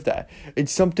okay with that.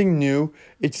 It's something new.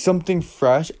 It's something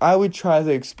fresh. I would try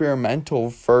the experimental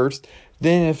first.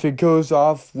 Then if it goes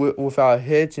off without a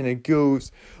hitch and it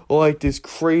goes like this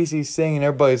crazy thing and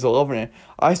everybody's loving it,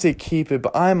 I say keep it.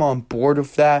 But I'm on board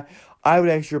with that. I would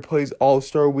actually replace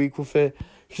All-Star week with it,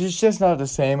 because it's just not the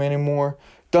same anymore.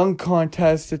 Dunk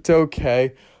contest, it's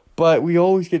okay. But we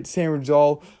always get the same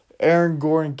result. Aaron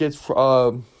Gordon gets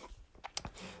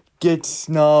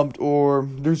snubbed, or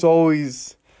there's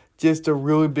always just a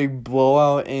really big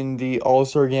blowout in the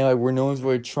All-Star game, like where no one's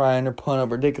really trying to put up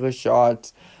ridiculous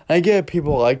shots. And I get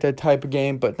people like that type of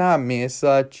game, but not me as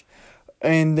such.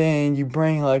 And then you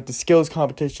bring like the skills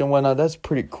competition and whatnot, that's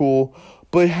pretty cool.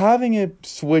 But having it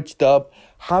switched up,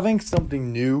 having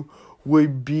something new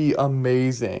would be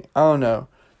amazing. I don't know.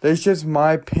 That's just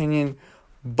my opinion.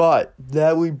 But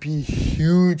that would be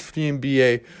huge for the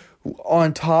NBA.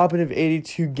 On top of an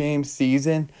 82-game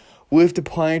season, with the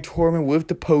playing tournament, with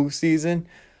the postseason,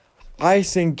 I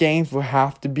think games will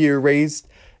have to be erased.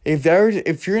 If you're going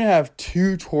to have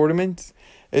 2 tournaments,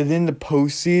 and then the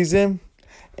postseason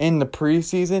and the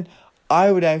preseason,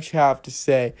 I would actually have to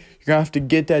say you're going to have to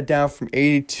get that down from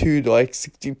 82 to like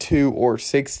 62 or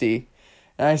 60.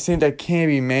 And I think that can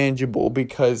be manageable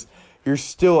because you're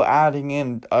still adding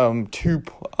in two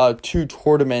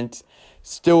tournaments,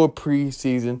 still a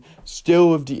preseason,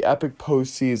 still with the epic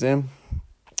postseason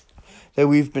that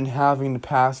we've been having the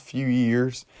past few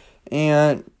years.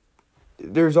 And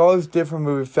there's always different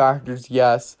moving factors,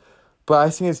 yes, but I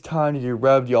think it's time to get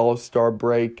rid of the All-Star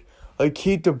break. Like,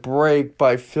 keep the break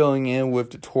by filling in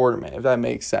with the tournament, if that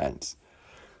makes sense.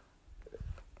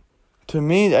 To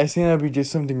me, I think that would be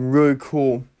just something really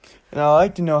cool. And I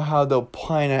like to know how they'll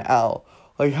plan it out.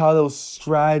 Like, how they'll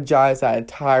strategize that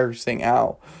entire thing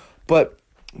out. But,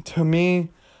 to me,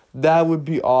 that would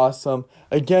be awesome.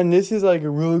 Again, this is like a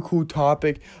really cool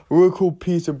topic, a really cool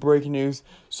piece of breaking news.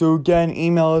 So, again,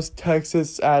 email us, text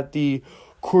us at the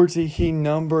Courts of Heat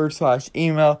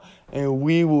number/email. And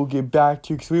we will get back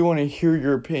to you because we want to hear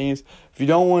your opinions. If you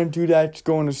don't want to do that, just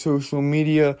go on to social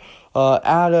media.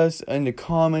 Add us in the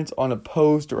comments on a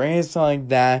post or anything like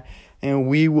that. And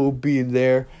we will be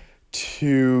there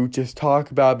to just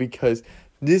talk about it because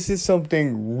this is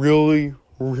something really,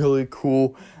 really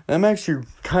cool. And I'm actually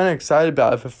kind of excited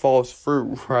about it if it falls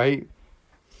through, right?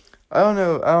 I don't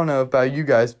know about you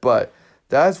guys, but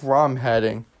that's where I'm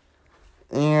heading.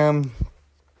 And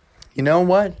you know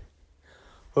what?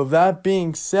 With that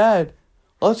being said,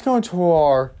 let's go into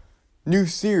our new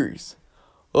series.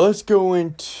 Let's go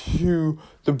into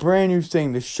the brand new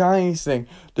thing, the shiny thing,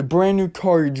 the brand new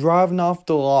car. You're driving off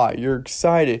the lot. You're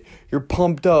excited. You're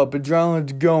pumped up.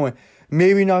 Adrenaline's going.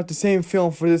 Maybe not the same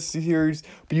film for this series,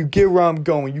 but you get where I'm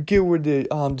going. You get where the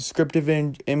descriptive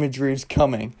imagery is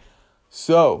coming.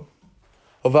 So,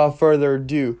 without further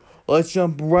ado, let's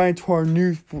jump right into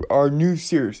our new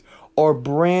series, our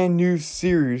brand new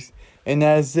series. And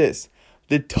that is this,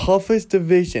 the toughest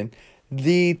division in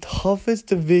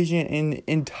the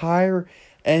entire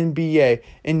NBA,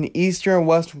 in the Eastern and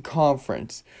Western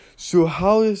Conference. So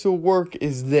how this will work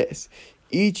is this.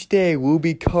 Each day we'll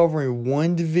be covering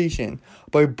one division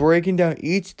by breaking down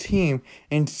each team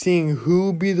and seeing who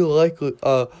will be the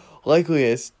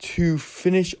likeliest to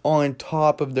finish on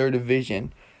top of their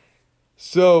division.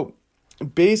 So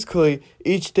basically,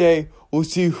 each day we'll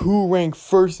see who ranked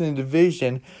first in the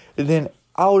division. And then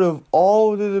out of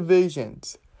all the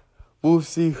divisions, we'll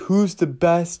see who's the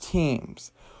best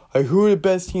teams. Like, who are the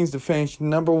best teams to finish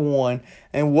number one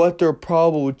and what their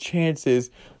probable chances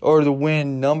are to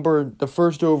win the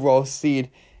first overall seed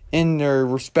in their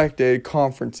respective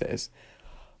conferences.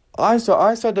 I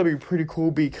thought that'd be pretty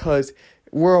cool because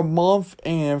we're a month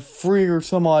and 3 or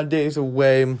some odd days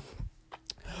away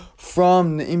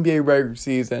from the NBA regular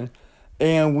season.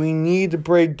 And we need to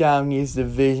break down these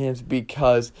divisions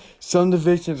because some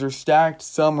divisions are stacked,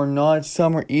 some are not,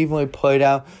 some are evenly played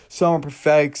out, some are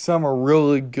pathetic, some are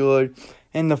really good.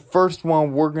 And the first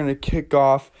one we're going to kick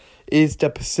off is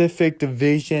the Pacific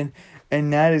Division,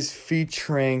 and that is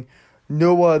featuring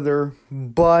no other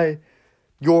but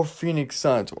your Phoenix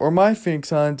Suns, or my Phoenix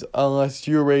Suns, unless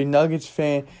you're a Nuggets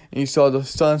fan and you saw the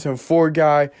Suns and 4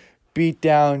 guy beat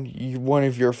down one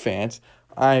of your fans.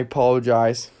 I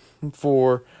apologize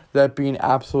for that being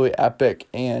absolutely epic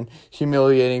and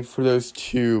humiliating for those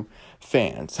two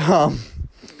fans.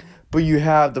 But you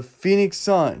have the Phoenix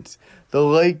Suns, the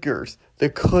Lakers, the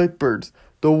Clippers,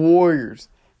 the Warriors,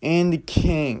 and the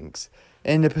Kings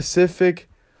in the Pacific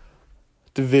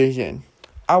Division.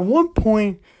 At one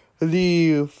point,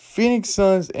 the Phoenix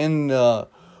Suns and the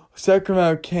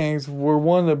Sacramento Kings were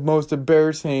one of the most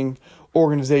embarrassing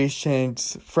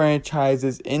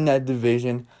franchises in that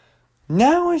division.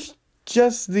 Now it's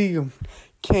just the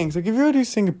Kings. Like, if you really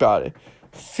think about it,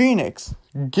 Phoenix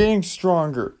getting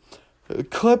stronger,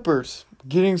 Clippers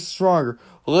getting stronger,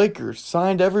 Lakers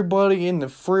signed everybody in the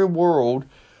free world,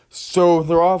 so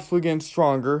they're obviously getting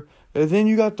stronger. And then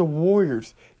you got the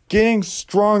Warriors getting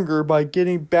stronger by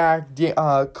getting back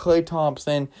Klay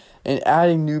Thompson and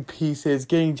adding new pieces,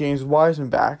 getting James Wiseman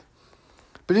back.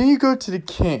 But then you go to the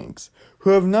Kings,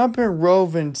 who have not been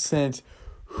relevant since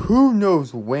who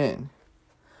knows when.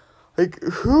 Like,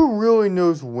 who really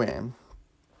knows when?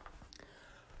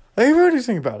 Like, if you really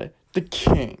think about it, the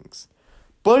Kings.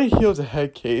 Buddy Hield's a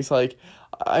head case. Like,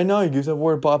 I know I use that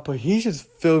word, but he's just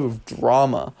filled with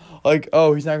drama. Like,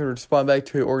 oh, he's not going to respond back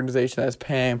to an organization that's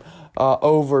paying him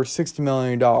over $60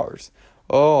 million.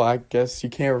 Oh, I guess you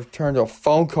can't return to a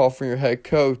phone call from your head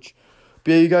coach.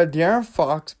 But yeah, you got De'Aaron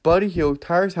Fox, Buddy Hield,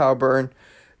 Tyrese Halliburton,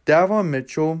 Davon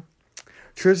Mitchell,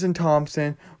 Tristan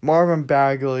Thompson, Marvin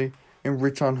Bagley, and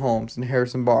Richaun Holmes and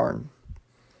Harrison Barnes.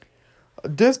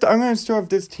 I'm going to start with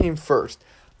this team first.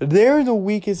 They're the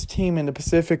weakest team in the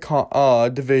Pacific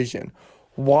Division.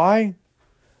 Why?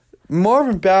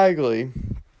 Marvin Bagley,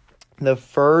 the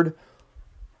third,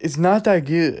 is not that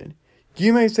good.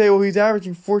 You may say, well, he's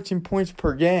averaging 14 points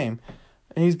per game.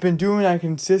 And he's been doing that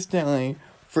consistently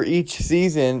for each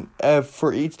season,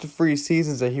 for each of the 3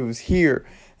 seasons that he was here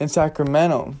in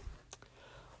Sacramento.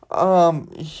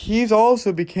 He's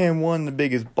also became one of the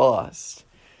biggest busts.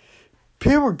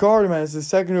 People regard him as the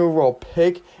second overall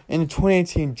pick in the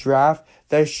 2018 draft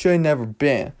that should have never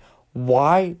been.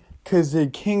 Why? Because the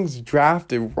Kings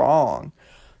drafted wrong.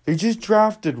 They just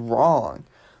drafted wrong.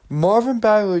 Marvin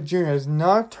Bagley Jr. has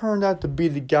not turned out to be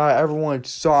the guy everyone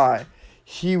thought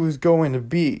he was going to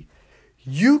be.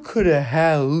 You could have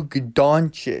had Luka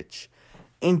Doncic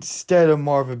instead of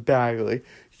Marvin Bagley.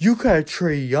 You could have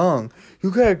Trae Young.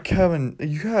 You could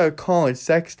have Colin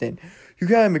Sexton. You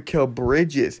could have Mikal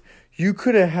Bridges. You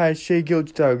could have had Shai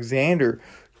Gilgeous-Alexander.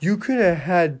 You could have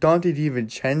had Dante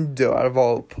DiVincenzo out of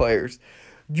all the players.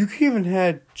 You could even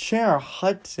had Chandler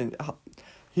Hudson.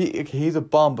 He's a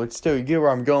bum, but still, you get where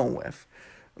I'm going with.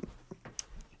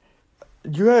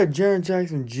 You had Jaren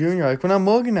Jackson Jr. Like, when I'm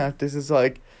looking at this, it's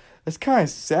like, it's kind of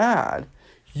sad.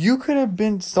 You could have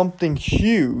been something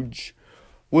huge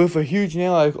with a huge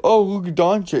name like, oh, Luka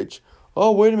Doncic.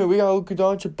 Oh, wait a minute, we got Luka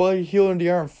Doncic, Buddy Hield, and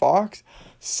De'Aaron Fox.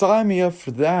 Sign me up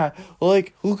for that.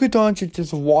 Like, Luka Doncic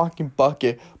is a walking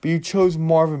bucket, but you chose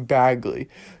Marvin Bagley.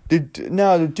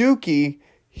 Now, the Dookie,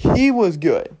 he was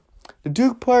good. The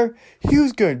Duke player, he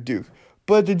was good at Duke.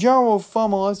 But the general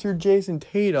thumb, unless you're Jason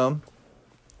Tatum,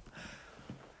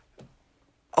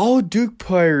 all Duke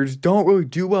players don't really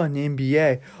do well in the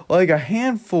NBA. Like a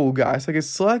handful of guys, like a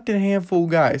selected handful of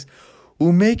guys,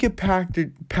 will make it past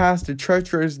the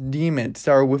treacherous demons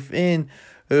that are within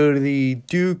the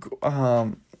Duke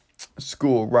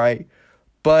school, right?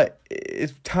 But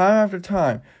it's time after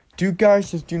time. Duke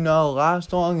guys just do not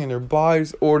last long in their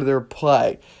bodies or their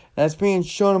play. That's being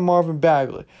shown to Marvin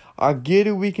Bagley. I get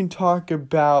it. We can talk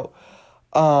about,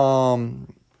 oh,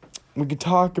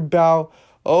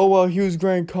 well, he was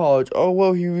great in college. Oh,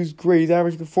 well, he was great. He's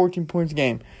averaging 14 points a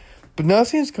game. But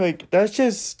nothing's like, that's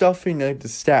just stuffing like the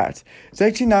stats. It's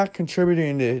actually not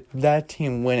contributing to that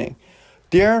team winning.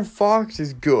 De'Aaron Fox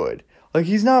is good. Like,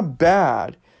 he's not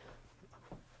bad.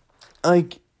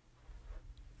 Like,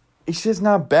 it's just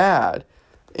not bad.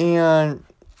 And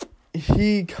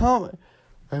like,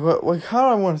 how do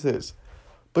I want to say this?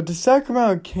 But the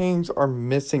Sacramento Kings are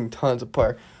missing tons of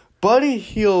players. Buddy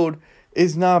Hield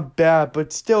is not bad,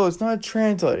 but still, it's not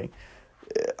translating.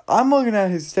 I'm looking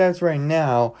at his stats right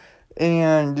now,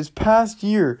 and this past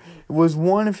year was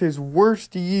one of his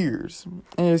worst years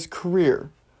in his career.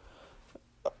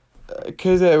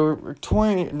 Because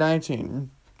 2019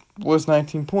 was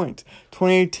 19 points.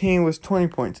 2018 was 20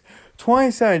 points.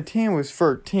 2017 was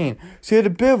 13. So he had a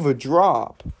bit of a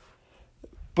drop.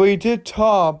 But he did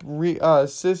top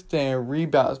assist and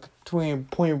rebounds between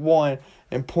 0.1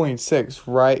 and 0.6,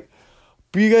 right?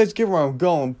 But you guys get where I'm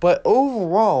going. But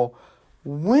overall,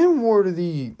 when were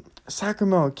the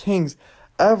Sacramento Kings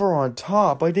ever on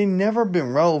top? Like, they've never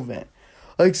been relevant.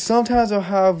 Like, sometimes they'll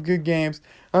have good games.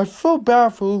 I feel bad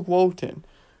for Luke Walton.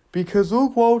 Because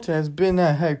Luke Walton has been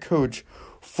that head coach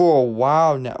for a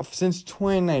while now. Since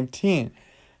 2019.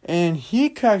 And he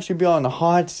could actually be on the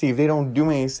hot seat if they don't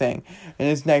do anything in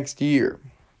his next year.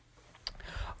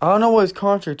 I don't know what his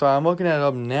contract is. I'm looking at it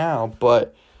up now.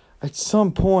 But at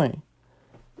some point,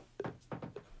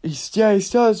 he still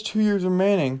has 2 years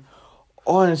remaining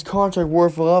on his contract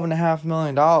worth $11.5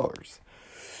 million.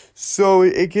 So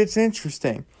it gets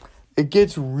interesting. It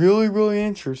gets really, really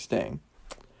interesting.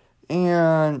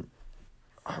 And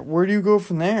where do you go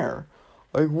from there?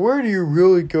 Like, where do you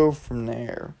really go from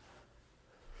there?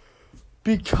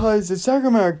 Because the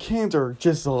Sacramento Kings are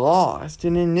just lost.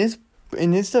 And in this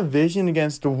division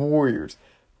against the Warriors,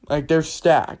 like, they're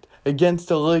stacked. Against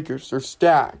the Lakers, they're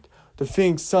stacked. The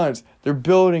Phoenix Suns, they're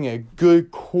building a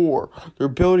good core. They're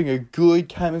building a good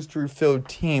chemistry-filled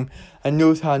team that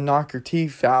knows how to knock your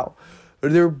teeth out.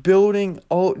 They're building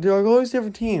all these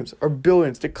different teams are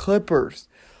building. It's the Clippers.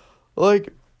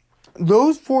 Like,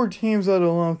 those 4 teams let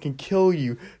alone can kill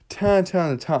you 10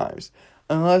 times.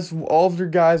 Unless all of your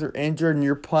guys are injured and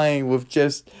you're playing with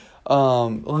just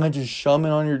Landry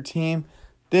Shuman on your team,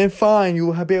 then fine, you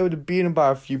will be able to beat them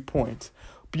by a few points.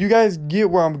 But you guys get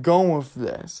where I'm going with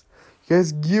this. You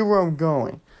guys get where I'm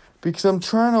going. Because I'm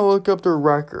trying to look up their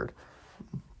record.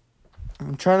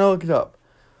 I'm trying to look it up.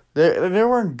 They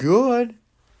weren't good.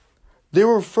 They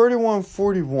were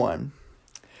 31-41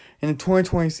 in the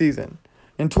 2020 season.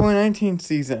 In 2019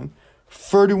 season,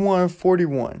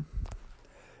 31-41.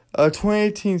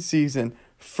 2018 season,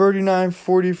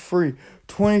 39-43,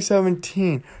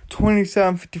 2017,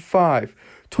 27-55,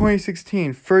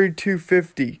 2016,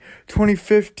 32-50,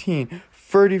 2015,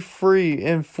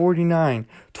 33-49,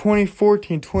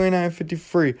 2014,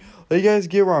 29-53. Let you guys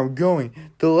get where I'm going.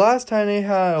 The last time they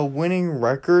had a winning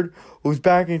record was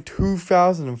back in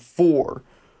 2004.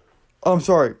 I'm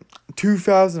sorry,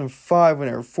 2005 when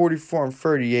they were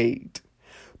 44-38.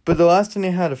 But the last time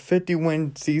they had a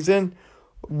 50-win season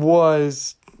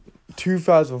was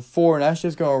 2004, and that's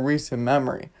just going to recent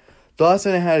memory. The last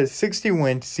time they had a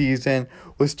 60-win season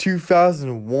was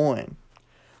 2001.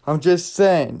 I'm just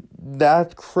saying,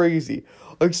 that's crazy.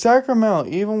 Like Sacramento,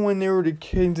 even when they were the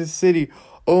Kansas City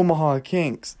Omaha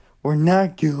Kings, were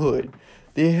not good.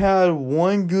 They had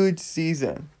one good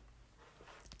season.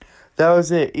 That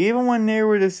was it. Even when they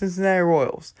were the Cincinnati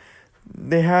Royals,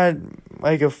 they had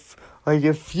like a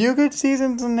few good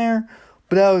seasons in there,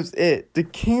 but that was it. The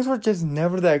Kings were just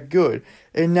never that good.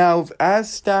 And now,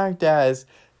 as stacked as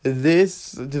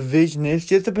this division is,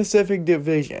 just the Pacific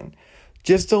Division,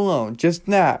 just alone, just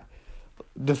that,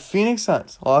 the Phoenix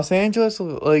Suns, Los Angeles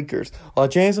Lakers,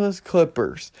 Los Angeles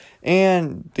Clippers,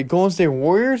 and the Golden State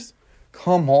Warriors,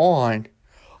 come on.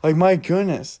 Like, my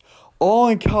goodness. All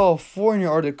in California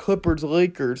are the Clippers,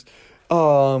 Lakers,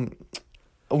 Warriors,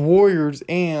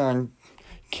 and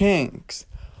Kings.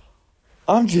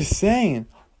 I'm just saying,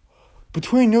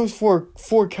 between those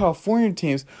four California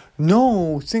teams, no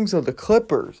one thinks of the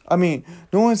Clippers. I mean,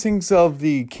 no one thinks of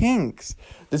the Kings.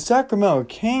 The Sacramento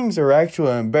Kings are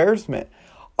actually an embarrassment.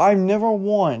 I've never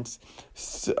once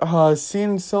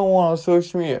seen someone on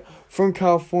social media from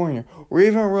California or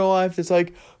even in real life that's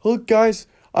like, look guys,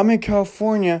 I'm in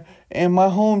California and my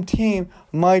home team,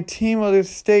 my team of the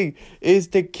state is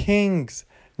the Kings.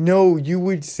 No, you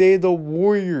would say the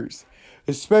Warriors.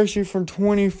 Especially from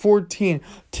 2014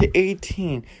 to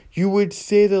 18. You would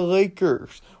say the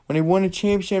Lakers when they won a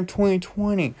championship in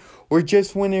 2020. Or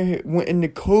just when they went in the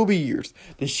Kobe years.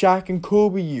 The Shaq and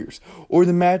Kobe years. Or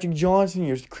the Magic Johnson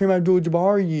years. The Kareem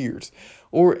Abdul-Jabbar years.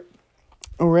 Or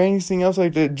anything else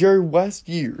like the Jerry West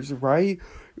years, right?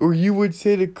 Or you would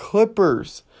say the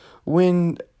Clippers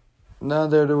when... Now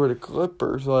there were the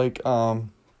Clippers, like, oh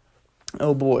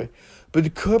boy. But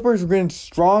the Clippers were getting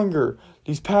stronger.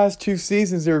 These past 2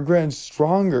 seasons, they were getting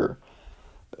stronger.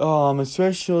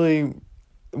 Especially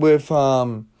with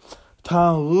Tom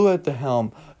Lue at the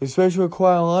helm. Especially with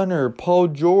Kawhi Leonard, Paul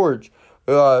George.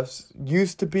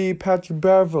 Used to be Patrick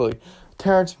Beverly.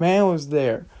 Terrence Mann was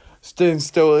there.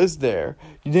 Still is there.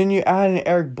 Then you added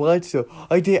Eric Bledsoe.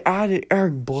 Like, they added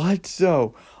Eric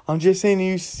Bledsoe. I'm just saying,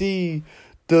 you see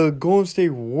the Golden State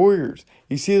Warriors.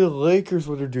 You see the Lakers,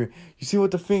 what they're doing. You see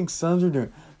what the Phoenix Suns are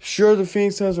doing. Sure, the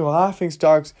Phoenix Suns are laughing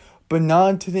stocks, but not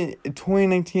until the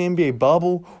 2019 NBA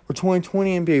bubble or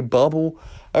 2020 NBA bubble.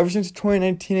 Ever since the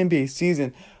 2019 NBA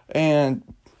season and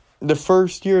the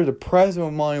first year, the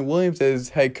president, Monty Williams, as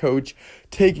head coach,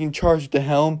 taking charge at the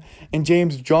helm, and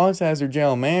James Johnson as their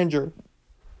general manager,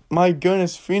 my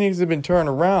goodness, Phoenix has been turned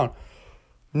around.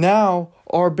 Now,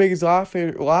 our biggest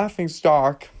laughing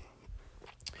stock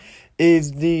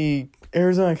is the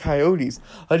Arizona Coyotes.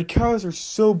 The Coyotes are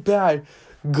so bad,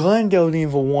 Glendale didn't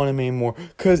even want them anymore.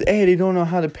 Because A, they don't know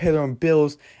how to pay their own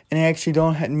bills, and they actually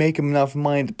don't make them enough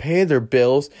money to pay their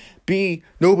bills. B,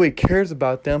 nobody cares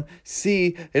about them.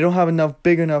 C, they don't have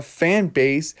big enough fan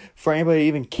base for anybody to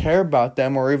even care about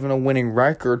them, or even a winning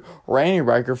record, or any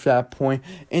record for that point.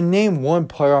 And name one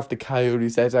player off the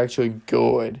Coyotes that's actually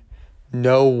good.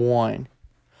 No one.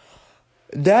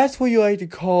 That's what you like to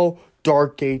call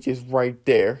dark ages right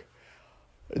there.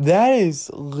 That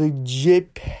is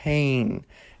legit pain.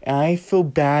 And I feel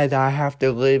bad that I have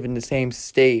to live in the same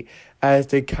state as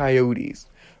the Coyotes.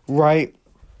 Right?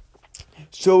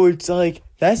 So it's like,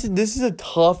 this is a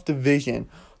tough division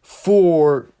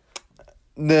for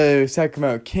the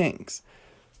Sacramento Kings.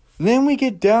 Then we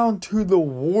get down to the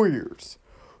Warriors.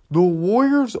 The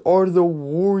Warriors are the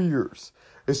Warriors.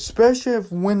 Especially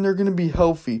when they're going to be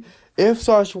healthy.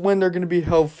 When they're going to be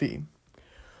healthy.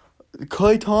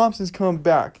 Klay Thompson's coming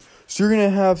back. So you're going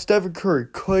to have Stephen Curry,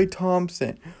 Klay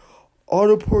Thompson,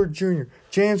 Otto Porter Jr.,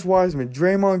 James Wiseman,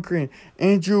 Draymond Green,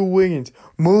 Andrew Wiggins,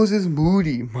 Moses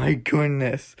Moody. My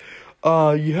goodness.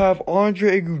 You have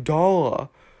Andre Iguodala,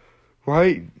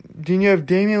 right? Then you have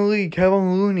Damian Lee,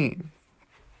 Kevin Looney,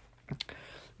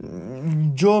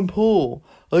 Jordan Poole.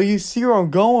 Like, you see where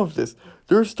I'm going with this.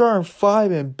 They're starting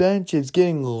 5 and benches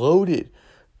getting loaded.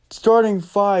 Starting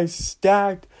 5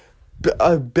 stacked.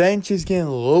 Bench is getting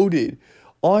loaded.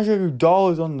 Andre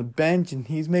Iguodala is on the bench, and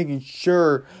he's making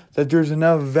sure that there's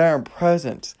enough veteran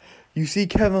presence. You see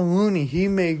Kevin Looney, he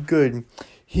made good.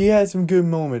 He had some good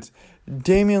moments.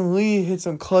 Damian Lee hit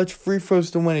some clutch free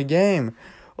throws to win a game.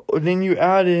 Then you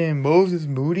add in Moses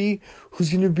Moody, who's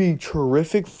going to be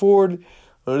terrific for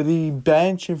the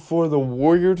bench and for the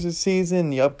Warriors this season,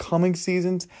 the upcoming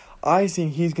seasons. I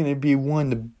think he's going to be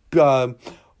one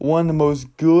of the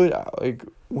most good.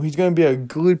 He's going to be a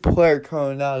good player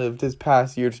coming out of this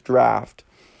past year's draft.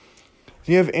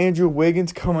 You have Andrew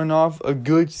Wiggins coming off a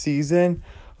good season.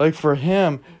 For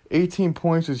him, 18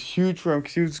 points was huge for him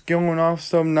because he was going off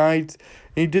some nights.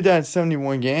 And he did that in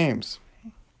 71 games,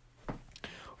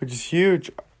 which is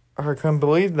huge. I couldn't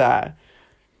believe that.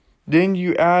 Then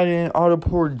you add in Otto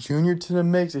Porter Jr. to the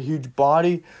mix, a huge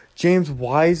body. James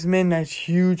Wiseman, that's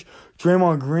huge.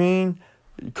 Draymond Green,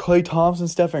 Klay Thompson,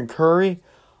 Stephen Curry.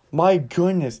 My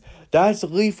goodness, that's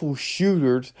lethal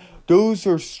shooters. Those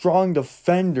are strong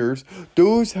defenders.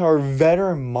 Those are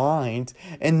veteran minds.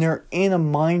 And they're in a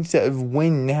mindset of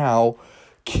win now,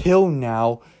 kill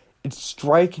now,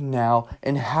 strike now,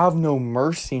 and have no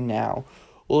mercy now.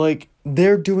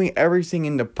 They're doing everything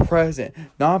in the present.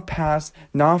 Not past,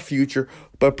 not future,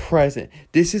 but present.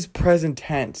 This is present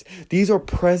tense. These are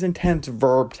present tense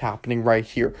verbs happening right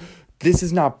here. This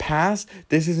is not past.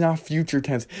 This is not future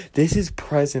tense. This is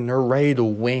present. They're ready to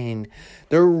win.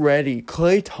 They're ready.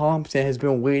 Klay Thompson has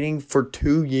been waiting for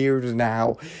 2 years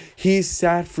now. He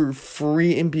sat for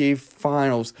 3 NBA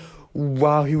Finals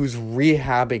while he was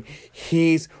rehabbing.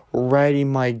 He's ready,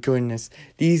 my goodness.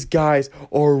 These guys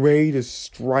are ready to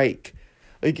strike.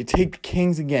 Take the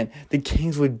Kings again. The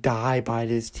Kings would die by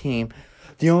this team.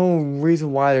 The only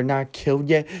reason why they're not killed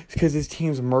yet is because this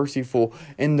team's merciful.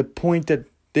 And the point that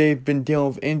they've been dealing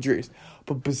with injuries.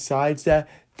 But besides that,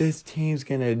 this team's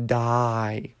going to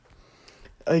die.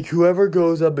 Whoever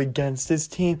goes up against this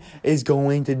team is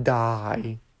going to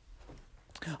die.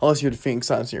 Unless you're the Phoenix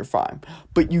Suns and you're fine.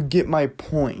 But you get my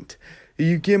point.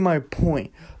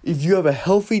 If you have a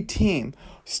healthy team,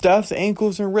 Steph's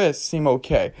ankles and wrists seem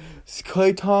okay.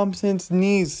 Klay Thompson's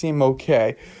knees seem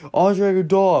okay. Andre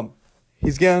Iguodala,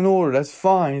 he's getting older. That's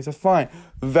fine. He's fine.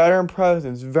 Veteran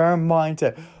presence, veteran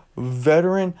mindset.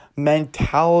 Veteran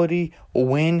mentality,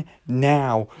 win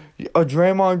now.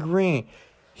 Draymond Green,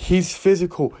 he's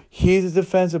physical. He's a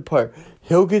defensive player.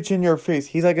 He'll get you in your face.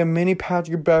 He's like a mini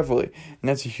Patrick Beverly. And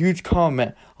that's a huge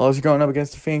comment unless you're going up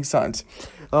against the Phoenix Suns.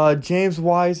 James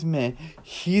Wiseman,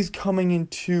 he's coming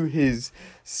into his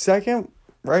second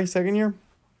year?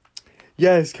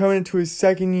 Yeah, he's coming into his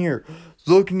second year.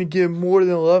 Looking to get more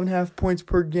than 11.5 points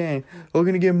per game.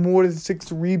 Looking to get more than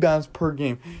 6 rebounds per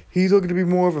game. He's looking to be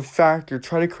more of a factor.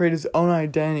 Try to create his own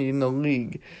identity in the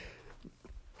league.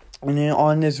 And then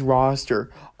on this roster,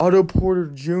 Otto Porter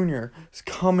Jr. is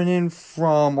coming in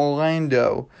from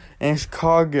Orlando and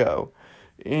Chicago.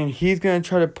 And he's going to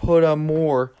try to put up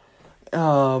more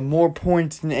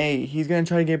points than 8. He's going to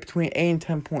try to get between 8 and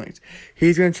 10 points.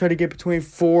 He's going to try to get between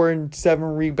 4 and 7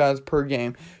 rebounds per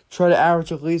game. Try to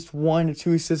average at least 1 to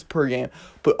 2 assists per game.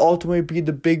 But ultimately be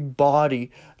the big body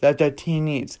that team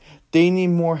needs. They need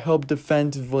more help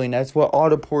defensively. And that's what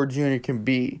Otto Porter Jr. can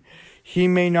be. He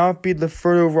may not be the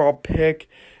third overall pick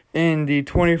in the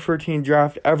 2013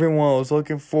 draft everyone was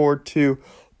looking forward to.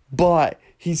 But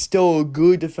he's still a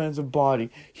good defensive body.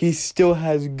 He still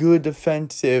has good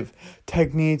defensive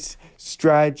techniques,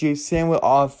 strategies. Same with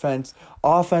offense.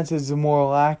 Offense is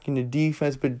more lacking to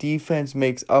defense, but defense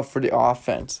makes up for the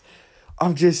offense.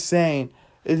 I'm just saying.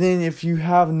 And then if you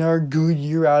have another good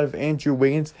year out of Andrew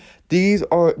Wiggins, this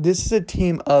is a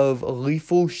team of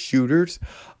lethal shooters,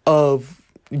 of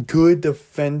good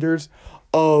defenders,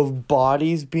 of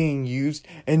bodies being used,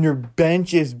 and their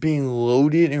bench is being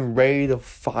loaded and ready to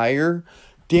fire.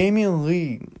 Damian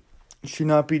Lee should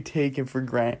not be taken for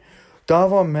granted.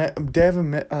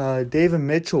 David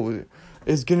Mitchell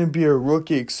is going to be a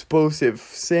rookie explosive.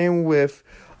 Same with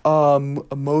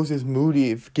Moses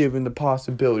Moody, if given the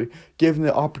possibility, given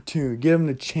the opportunity, given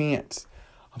the chance.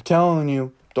 I'm telling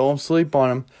you, don't sleep on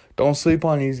them. Don't sleep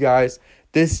on these guys.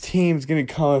 This team's going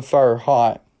to come and fire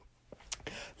hot.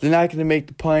 They're not going to make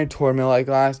the playing tournament like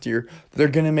last year. They're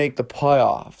going to make the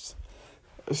playoffs.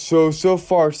 So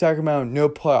far, Sacramento, no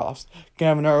playoffs. Going to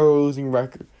have another losing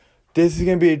record. This is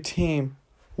going to be a team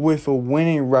with a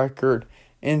winning record,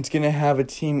 and it's going to have a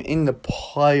team in the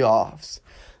playoffs.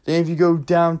 Then if you go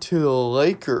down to the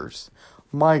Lakers,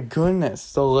 my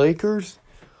goodness, the Lakers,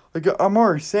 I'm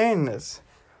already saying this.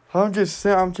 I'm just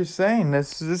saying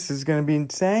this is going to be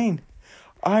insane.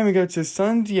 I haven't got to the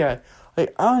Suns yet. I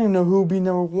don't even know who would be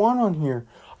number 1 on here.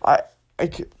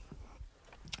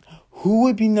 Who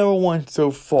would be number 1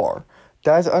 so far?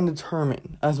 That's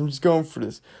undetermined, as I'm just going for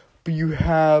this. But you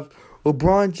have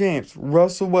LeBron James,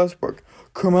 Russell Westbrook,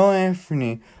 Carmelo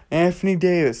Anthony, Anthony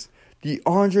Davis,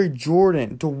 DeAndre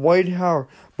Jordan, Dwight Howard,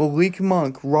 Malik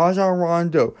Monk, Rajon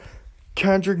Rondo,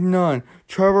 Kendrick Nunn,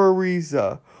 Trevor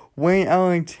Ariza, Wayne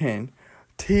Ellington,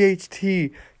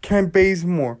 THT, Ken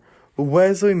Bazemore,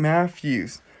 Wesley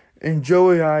Matthews, and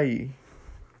Joey Ayi.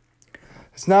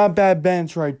 It's not a bad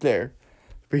bench right there.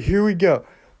 But here we go.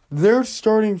 Their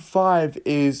starting five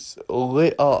is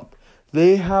lit up.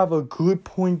 They have a good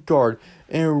point guard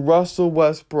in Russell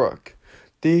Westbrook.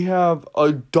 They have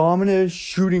a dominant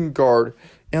shooting guard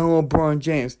in LeBron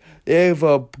James. They have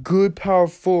a good power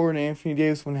forward in Anthony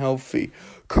Davis when healthy.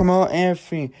 Carmelo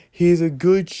Anthony, he's a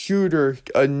good shooter,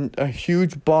 a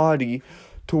huge body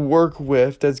to work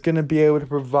with that's going to be able to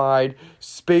provide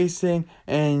spacing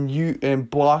and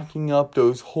blocking up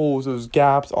those holes, those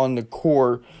gaps on the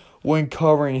court when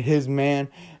covering his man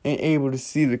and able to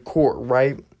see the court,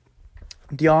 right?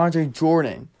 DeAndre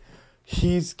Jordan,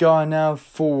 he's good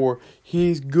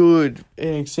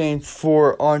in exchange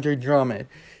for Andre Drummond.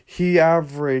 He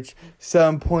averaged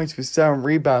 7 points with 7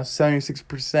 rebounds,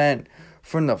 76%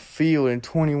 from the field in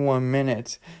 21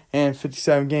 minutes, and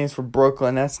 57 games for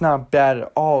Brooklyn. That's not bad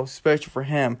at all, especially for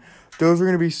him. Those are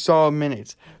going to be solid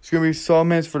minutes. It's going to be solid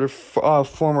minutes for the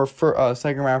former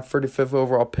second round 35th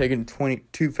overall pick in the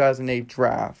 2008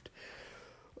 draft.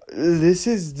 This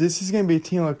is going to be a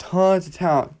team with tons of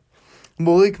talent.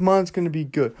 Malik Monk's going to be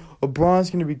good. LeBron's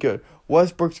going to be good.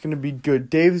 Westbrook's going to be good.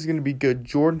 Davis is going to be good.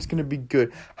 Jordan's going to be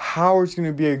good. Howard's going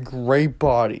to be a great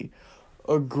body.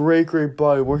 A great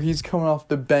body where he's coming off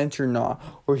the bench or not.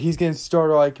 Where he's getting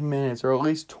started like minutes or at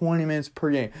least 20 minutes per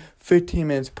game. 15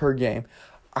 minutes per game.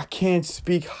 I can't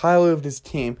speak highly of this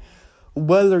team.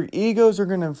 Whether egos are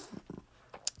going to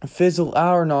fizzle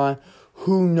out or not,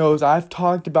 who knows? I've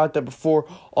talked about that before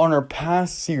on our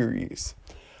past series.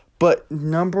 But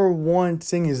number one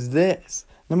thing is this.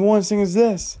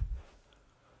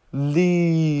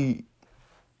 The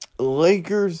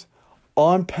Lakers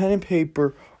on pen and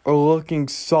paper are looking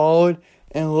solid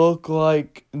and look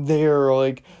like they're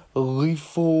like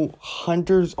lethal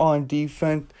hunters on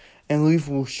defense and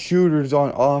lethal shooters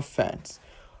on offense.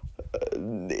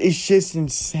 It's just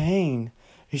insane.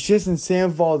 It's just insane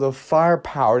of all the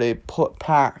firepower they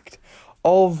packed.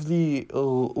 All of the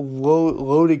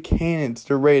loaded cannons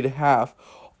they're ready to have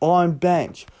on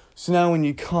bench. So now when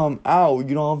you come out,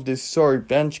 you don't have this sorry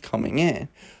bench coming in.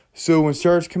 So when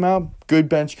stars come out, good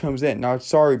bench comes in. Not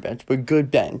sorry bench, but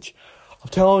good bench. I'm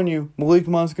telling you, Malik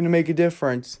Monk's going to make a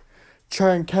difference.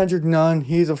 Kendrick Nunn,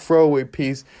 he's a throwaway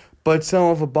piece, but some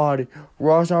of a body.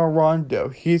 Rajon Rondo,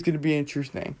 he's going to be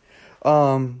interesting.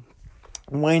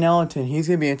 Wayne Ellington, he's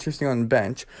going to be interesting on the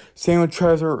bench. Same with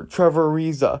Trevor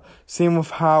Ariza. Same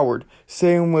with Howard.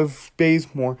 Same with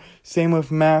Bazemore. Same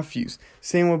with Matthews.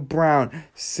 Same with Brown.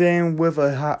 Same with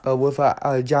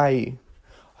Ajayi.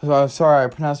 Sorry, I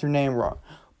pronounced your name wrong.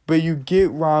 But you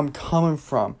get where I'm coming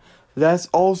from. That's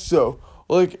also,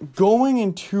 like, going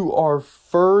into our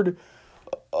third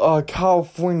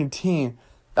California team,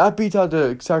 that beats out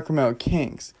the Sacramento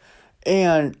Kings.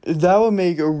 And that would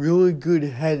make a really good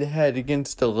head-to-head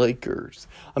against the Lakers.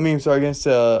 Against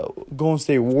the Golden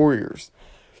State Warriors.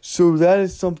 So that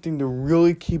is something to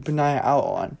really keep an eye out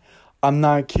on. I'm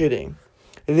not kidding.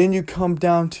 And then you come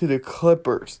down to the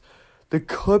Clippers. The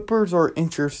Clippers are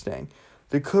interesting.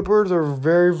 The Clippers are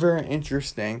very, very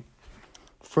interesting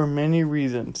for many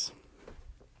reasons.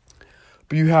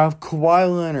 But you have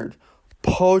Kawhi Leonard,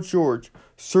 Paul George,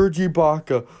 Serge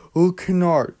Ibaka, Luke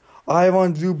Kennard,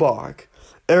 Ivan Zubac,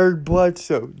 Eric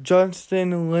Bledsoe,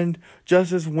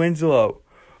 Justice Winslow,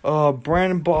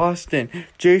 Brandon Boston,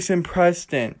 Jason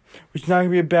Preston, which is not going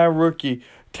to be a bad rookie,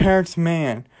 Terrence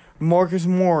Mann, Marcus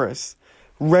Morris,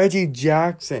 Reggie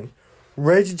Jackson.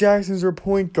 Reggie Jackson's our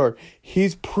point guard.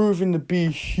 He's proven to be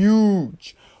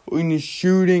huge in his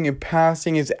shooting and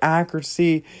passing, his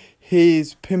accuracy,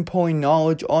 his pinpoint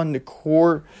knowledge on the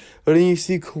court. But then you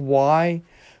see Kawhi.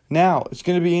 Now, it's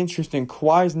going to be interesting.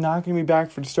 Kawhi's not going to be back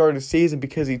for the start of the season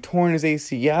because he torn his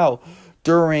ACL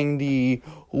during the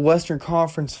Western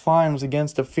Conference Finals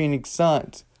against the Phoenix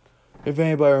Suns, if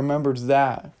anybody remembers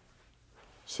that.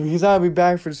 So he's not going to be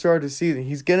back for the start of the season.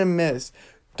 He's going to miss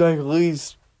like at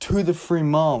least 2 to 3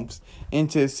 months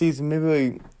into the season,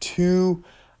 maybe like 2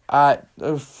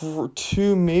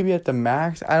 maybe at the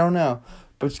max. I don't know.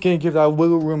 But it's going to give that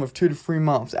wiggle room of 2 to 3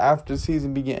 months after the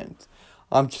season begins.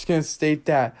 I'm just going to state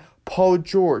that. Paul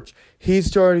George, he's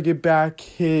starting to get back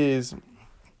his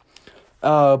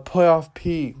playoff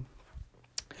P.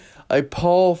 Like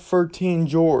Paul 13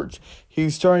 George,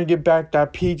 he's starting to get back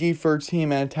that PG-13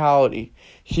 mentality.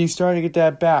 He's starting to get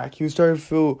that back. He's starting to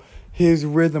feel his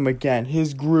rhythm again,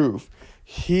 his groove.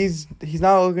 He's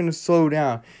not looking to slow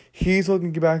down. He's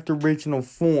looking to get back to original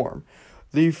form.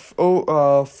 The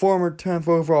former 10th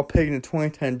overall pick in the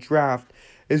 2010 draft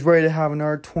is ready to have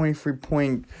another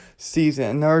 23-point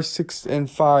season, another 6 and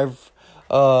 5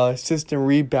 assist and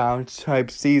rebound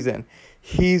type season.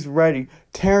 He's ready.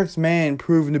 Terrence Mann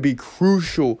proven to be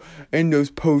crucial in those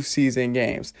postseason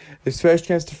games, especially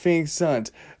against the Phoenix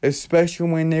Suns, especially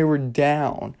when they were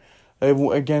down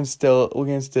against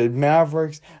the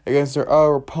Mavericks, against their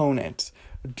other opponents.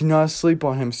 Do not sleep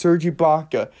on him. Serge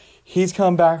Ibaka, he's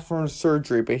come back from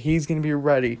surgery, but he's going to be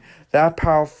ready. That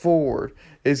power forward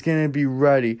is going to be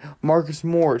ready. Marcus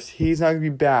Morris, he's not going to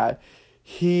be bad.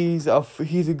 He's a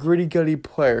gritty, gutty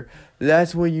player.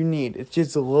 That's what you need. It's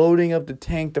just loading up the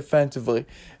tank defensively.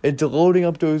 It's loading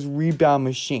up those rebound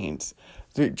machines.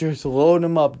 Just load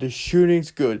them up. The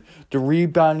shooting's good. The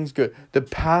rebounding's good. The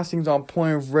passing's on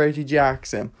point with Reggie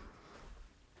Jackson.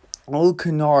 Luke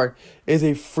Kennard is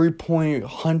a 3-point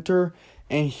hunter,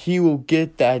 and he will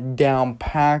get that down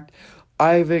packed.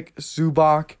 Ivic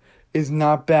Zubac is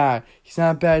not bad. He's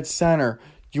not a bad center.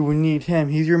 You will need him.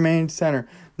 He's your main center.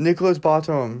 Nicholas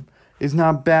Batum is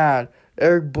not bad.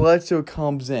 Eric Bledsoe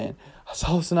comes in. That's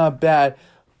also not bad.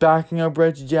 Backing up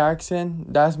Reggie Jackson,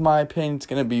 that's my opinion. It's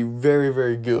going to be very,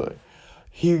 very good.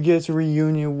 He gets a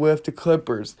reunion with the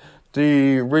Clippers.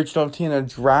 The original team that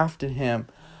drafted him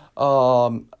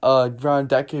around a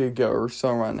decade ago or so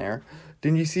around there.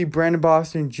 Then you see Brandon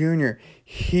Boston Jr.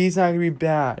 He's not going to be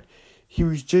bad. He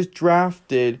was just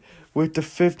drafted with the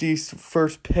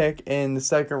 51st pick in the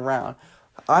second round.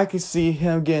 I could see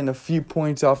him getting a few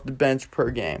points off the bench per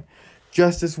game.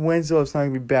 Justice Winslow's not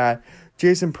going to be bad.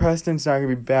 Jason Preston's not going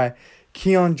to be bad.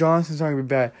 Keon Johnson's not going to be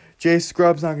bad. Jay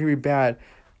Scrubb's not going to be bad.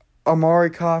 Amari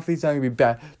Coffey's not going to be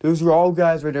bad. Those are all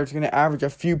guys right there that's going to average a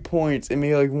few points and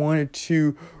maybe like 1 or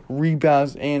 2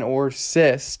 rebounds and or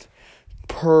assists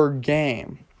per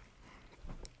game.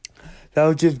 That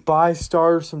would just buy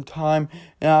starters some time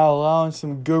and allow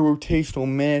some good rotational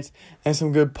minutes and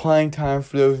some good playing time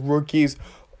for those rookies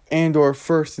and or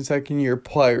first and second year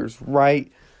players, right?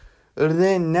 And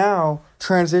then now,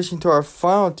 transition to our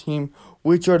final team,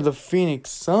 which are the Phoenix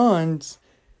Suns.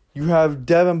 You have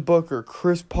Devin Booker,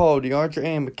 Chris Paul, DeAndre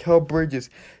Ayton, Mikal Bridges,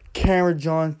 Cameron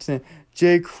Johnson,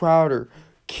 Jay Crowder,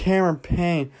 Cameron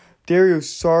Payne, Dario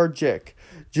Saric,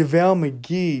 JaVale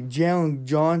McGee,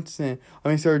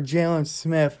 Jalen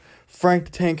Smith, Frank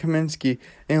the Tank Kaminsky,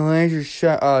 and Landry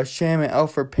Shaman,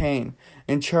 Alfred Payne,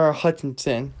 and Chara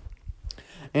Hutchinson,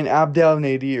 and Abdel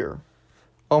Nadir.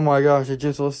 Oh my gosh, I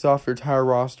just listed off your entire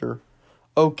roster.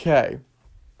 Okay.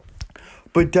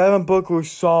 But Devin Booker was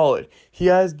solid. He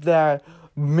has that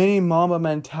mini Mamba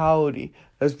mentality.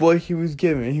 That's what he was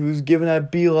given. He was given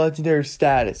that B legendary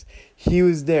status. He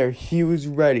was there. He was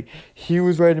ready. He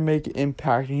was ready to make an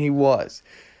impact, and he was.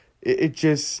 It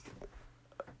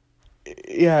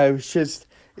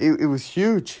was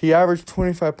huge. He averaged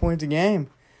 25 points a game.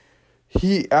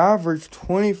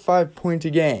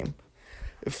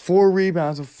 4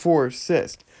 rebounds and 4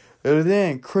 assists. And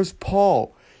then Chris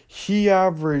Paul, he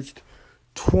averaged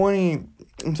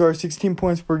 16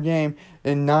 points per game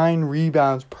and 9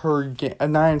 rebounds per game,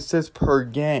 9 assists per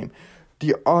game.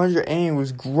 DeAndre Ayton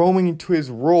was growing into his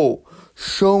role,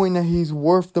 showing that he's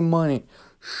worth the money,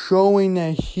 showing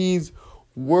that he's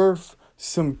worth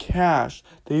some cash,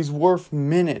 that he's worth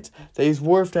minutes, that he's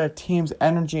worth that team's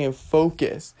energy and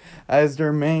focus as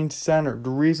their main center.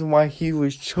 The reason why he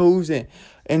was chosen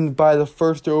and by the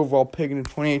first overall pick in the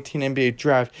 2018 NBA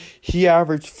draft, he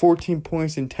averaged 14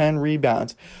 points and 10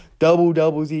 rebounds,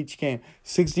 double-doubles each game,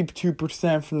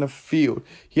 62% from the field.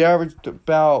 He averaged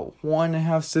about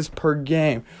 1.5 assists per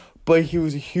game, but he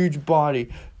was a huge body,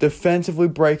 defensively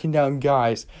breaking down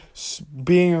guys,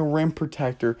 being a rim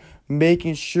protector,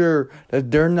 making sure that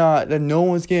no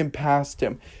one's getting past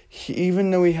him.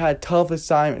 Even though he had tough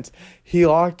assignments, he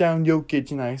locked down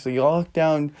Jokic nicely. He locked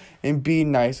down Embiid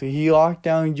nicely. He locked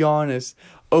down Giannis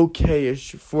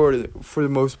okay-ish for the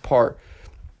most part.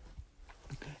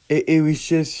 It was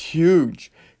just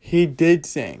huge. He did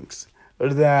things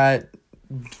that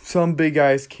some big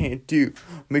guys can't do.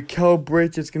 Mikal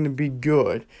Bridges is going to be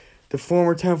good. The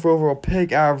former 10th overall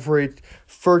pick averaged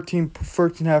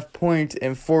 13.5 points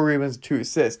and 4 rebounds and 2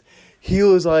 assists. He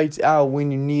was lights out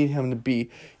when you need him to be.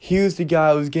 He was the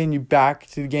guy who was getting you back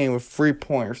to the game with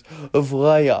 3-pointers, with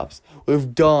layups,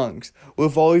 with dunks,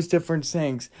 with all these different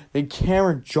things. Then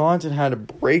Cameron Johnson had a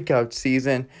breakout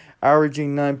season,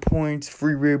 averaging 9 points,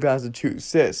 3 rebounds, and 2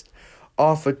 assists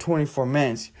off of 24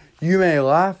 minutes. You may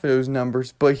laugh at those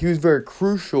numbers, but he was very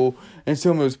crucial in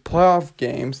some of those playoff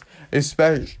games,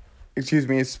 especially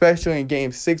in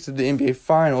Game 6 of the NBA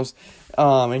Finals,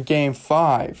 and Game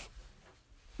 5.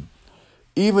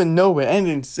 even though it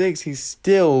ended in 6, he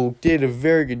still did a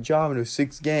very good job in those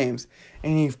 6 games.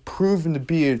 And he's proven to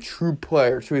be a true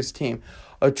player to his team,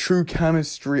 a true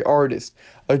chemistry artist,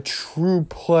 a true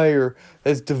player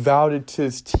that's devoted to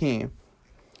his team.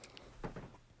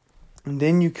 And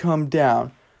then you come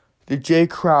down to Jay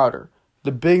Crowder,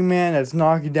 the big man that's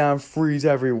knocking down threes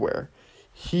everywhere.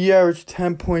 He averaged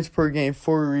 10 points per game,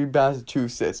 4 rebounds, and 2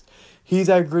 assists. He's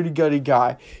that gritty-gutty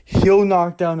guy. He'll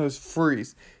knock down those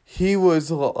threes. He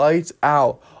was lights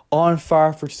out, on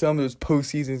fire for some of those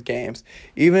postseason games.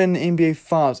 Even in the NBA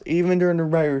Finals, even during the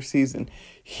regular season.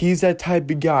 He's that type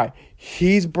of guy.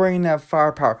 He's bringing that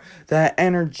firepower, that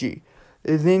energy.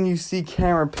 And then you see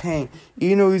Cameron Payne.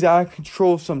 Even though he's out of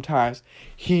control sometimes,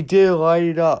 he did light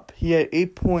it up. He had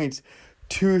 8 points,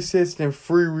 2 assists, and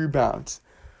 3 rebounds.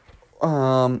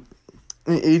 In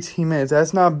 18 minutes.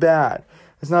 That's not bad.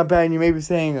 It's not bad. And you may be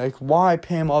saying, like, why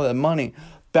pay him all that money?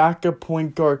 Backup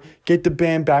point guard, get the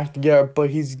band back together. But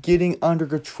he's getting under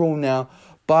control now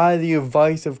by the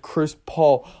advice of Chris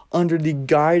Paul. Under the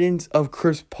guidance of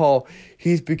Chris Paul,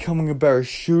 he's becoming a better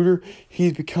shooter.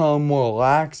 He's becoming more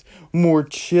relaxed, more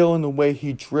chill in the way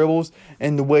he dribbles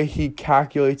and the way he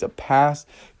calculates a pass,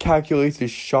 calculates a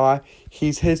shot.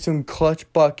 He's hit some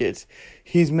clutch buckets.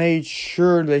 He's made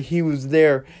sure that he was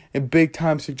there in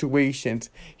big-time situations.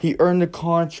 He earned a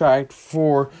contract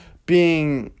for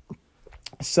being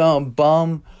some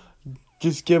bum,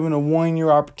 just given a 1-year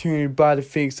opportunity by the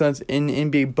Phoenix Suns in the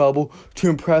NBA bubble to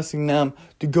impressing them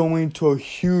to go into a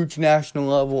huge national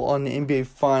level on the NBA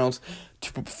Finals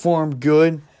to perform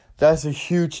good. That's a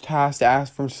huge task to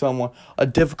ask from someone, a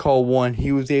difficult one.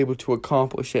 He was able to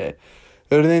accomplish it.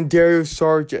 And then Dario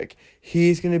Saric,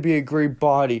 he's going to be a great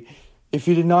body. If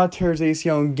he did not tear his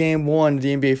ACL in Game 1 of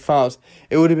the NBA Finals,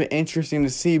 it would have been interesting to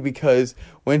see because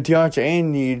when DeAndre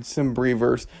Ayton needed some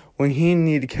breathers, when he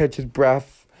needed to catch his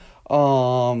breath,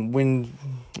 when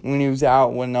he was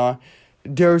out, whatnot,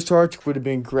 Dario Saric would have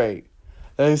been great.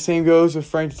 And the same goes with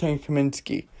Frank the Tank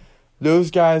Kaminsky.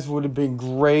 Those guys would have been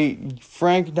great.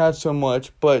 Frank, not so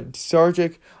much, but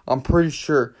Saric, I'm pretty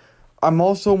sure. I'm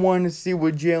also wanting to see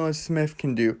what Jalen Smith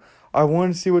can do. I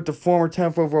want to see what the former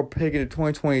 10th overall pick in the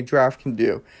 2020 draft can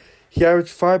do. He averaged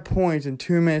 5 points in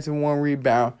 2 minutes and 1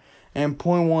 rebound and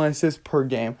 0.1 assists per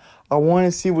game. I want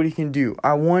to see what he can do.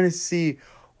 I want to see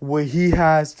what he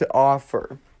has to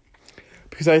offer.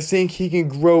 Because I think he can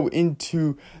grow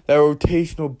into that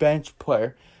rotational bench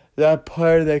player. That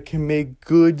player that can make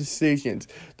good decisions.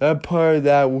 That player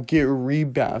that will get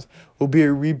rebounds. Will be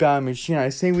a rebound machine. I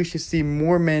think we should see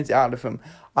more minutes out of him.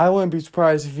 I wouldn't be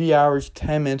surprised if he averaged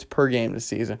 10 minutes per game this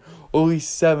season. Or at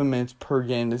least 7 minutes per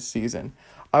game this season.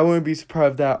 I wouldn't be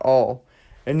surprised at that at all.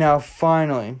 And now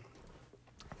finally,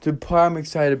 the player I'm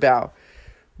excited about.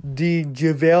 The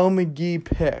JaVale McGee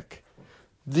pick.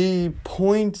 The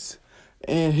points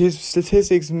and his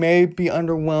statistics may be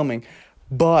underwhelming.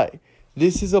 But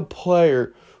this is a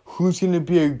player who's going to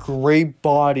be a great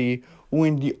body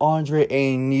when DeAndre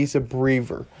Ayton needs a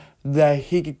breather. That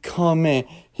he could come in,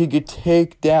 he could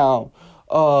take down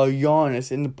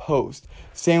Giannis in the post.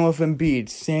 Same with Embiid,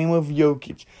 same with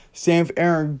Jokic, same with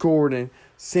Aaron Gordon,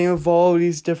 same with all of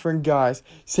these different guys.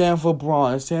 Same with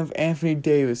LeBron, same with Anthony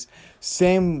Davis,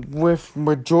 same with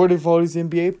majority of all these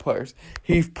NBA players.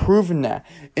 He's proven that.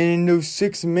 And in those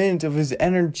 6 minutes of his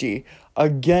energy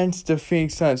against the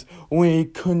Phoenix Suns, when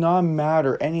it could not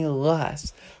matter any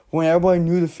less, when everybody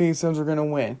knew the Phoenix Suns were going to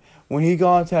win, when he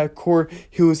got into that court,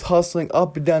 he was hustling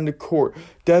up and down the court.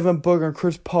 Devin Booker and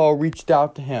Chris Paul reached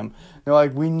out to him. They're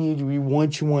like, we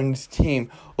want you on this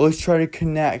team. Let's try to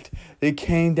connect. They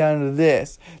came down to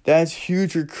this. That's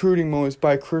huge recruiting moments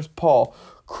by Chris Paul.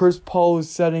 Chris Paul was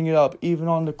setting it up, even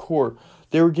on the court.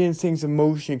 They were getting things in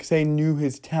motion because they knew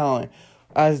his talent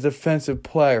as a defensive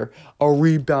player, a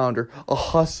rebounder, a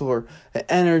hustler, an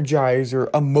energizer,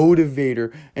 a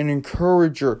motivator, an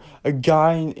encourager, a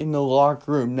guy in the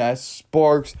locker room that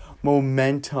sparks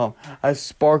momentum, that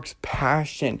sparks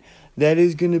passion. That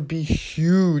is going to be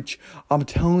huge. I'm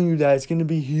telling you that it's going to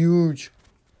be huge.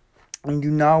 And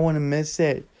you do not want to miss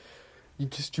it. You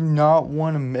just do not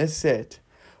want to miss it.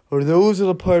 Or those are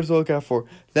the players to look out for.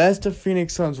 That's the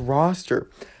Phoenix Suns roster.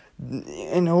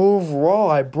 And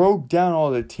overall, I broke down all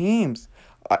the teams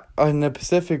in the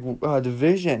Pacific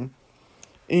Division.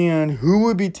 And who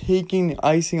would be taking the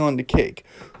icing on the cake?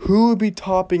 Who would be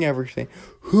topping everything?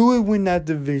 Who would win that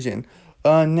division?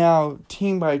 Now,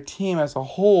 team by team as a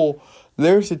whole,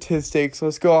 their statistics,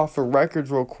 let's go off the records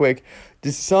real quick.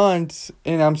 The Suns,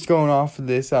 and I'm just going off of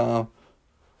this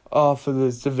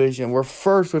division, were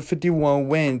first with 51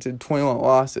 wins and 21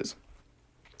 losses.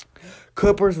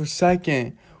 Clippers were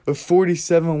second with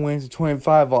 47 wins and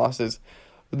 25 losses.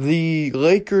 The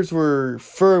Lakers were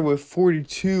third with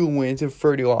 42 wins and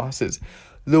 30 losses.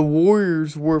 The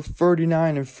Warriors were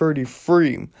 39 and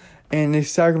 33. And the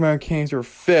Sacramento Kings were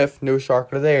fifth, no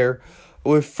shocker there,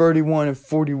 with 31 and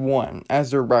 41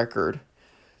 as their record.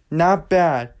 Not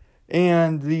bad.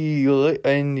 And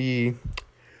the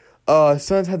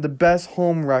Suns had the best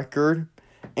home record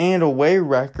and away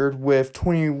record with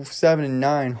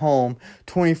 27-9 home,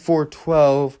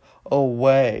 24-12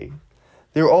 away.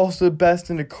 They were also the best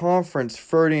in the conference,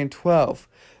 30-12.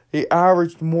 They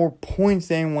averaged more points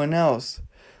than anyone else,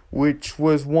 which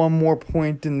was one more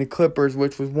point than the Clippers,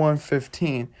 which was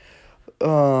 115.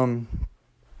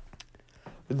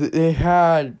 They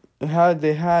had not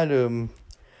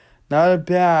a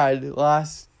bad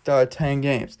last 10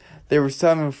 games. They were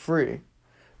 7-3.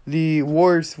 The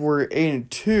Warriors were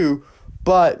 8-2,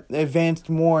 but advanced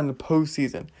more in the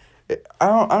postseason. I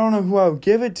don't know who I would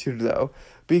give it to though,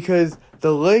 because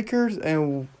the Lakers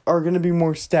are going to be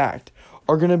more stacked,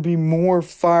 are going to be more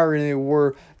fiery than they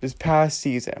were this past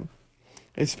season,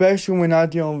 especially when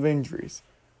not dealing with injuries.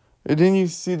 And then you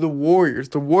see the Warriors.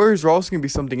 The Warriors are also going to be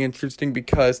something interesting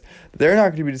because they're not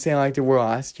going to be the same like they were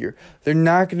last year. They're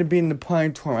not going to be in the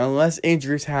playing tournament unless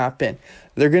injuries happen.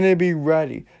 They're going to be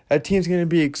ready. That team's going to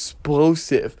be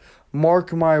explosive.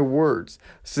 Mark my words.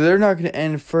 So they're not going to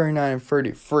end 39 and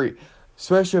 33,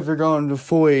 especially if they're going to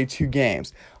full 82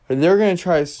 games. But they're going to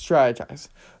try to strategize.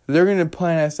 They're going to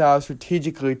plan this out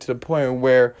strategically to the point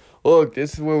where, look,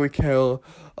 this is where we can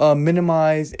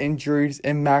minimize injuries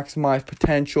and maximize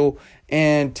potential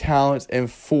and talents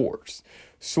and force.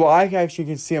 So I actually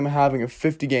can see them having a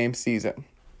 50-game season.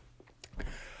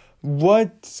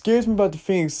 What scares me about the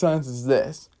Phoenix Suns is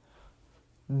this.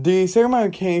 The Sacramento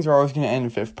Kings are always going to end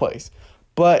in 5th place.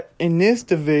 But in this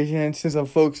division, since I'm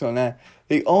focused on that,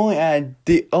 they only added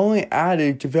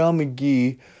JaVale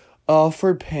McGee,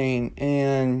 Alfred Payne,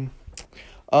 and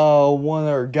one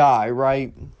other guy,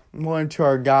 right? One or two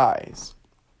other guys.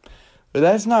 But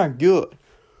that's not good.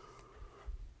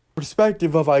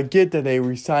 Perspective of I get that they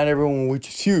re-signed everyone, which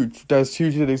is huge. That's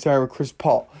huge that they signed Chris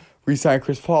Paul. Re-signed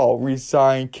Chris Paul.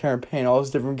 Re-signed Karen Payne. All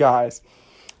those different guys.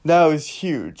 That was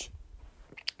huge.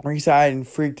 Re-signed and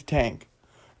freaked the tank.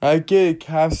 I get it,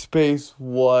 cap space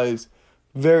was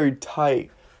very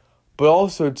tight. But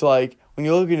also it's like, when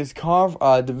you look at this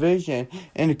division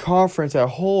and the conference as a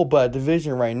whole, but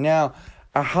division right now,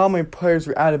 how many players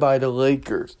were added by the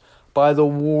Lakers, by the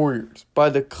Warriors, by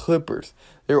the Clippers.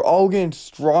 They're all getting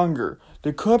stronger.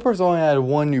 The Clippers only had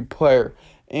one new player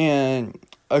and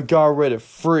got rid of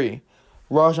 3.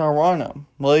 Rajon Rondo,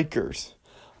 Lakers.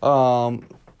 Even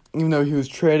though he was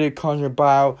traded, contract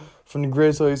buyout from the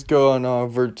Grizzlies going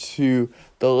over to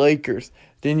the Lakers.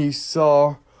 Then you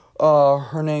saw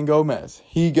Hernan Gomez.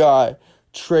 He got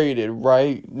traded,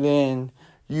 right? Then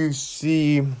you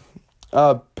see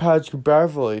Patrick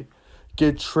Beverley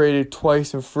get traded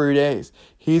twice in 3 days.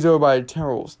 He's over by the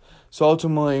Timberwolves. So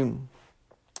ultimately,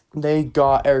 they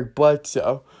got Eric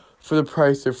Bledsoe for the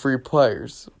price of 3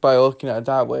 players by looking at it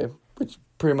that way, which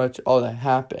pretty much all that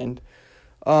happened.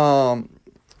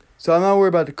 So I'm not worried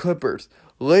about the Clippers.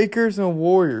 Lakers and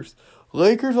Warriors.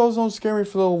 Lakers also don't scare me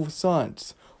for the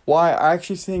Suns. Why? I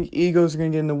actually think egos are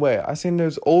going to get in the way. I think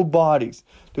those old bodies,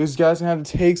 those guys are going to have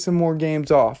to take some more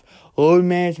games off. Load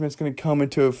management's going to come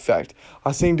into effect.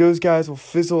 I think those guys will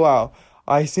fizzle out.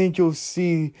 I think you'll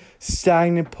see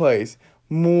stagnant plays,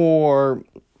 more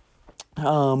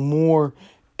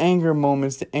anger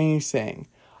moments than anything.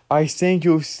 I think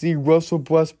you'll see Russell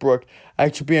Westbrook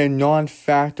actually be a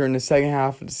non-factor in the second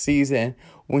half of the season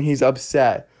when he's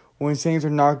upset, when things are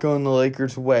not going the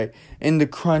Lakers' way, in the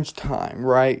crunch time,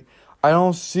 right? I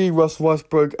don't see Russell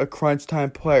Westbrook a crunch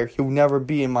time player. He'll never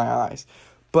be in my eyes.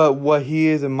 But what he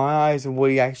is in my eyes and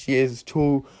what he actually is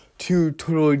two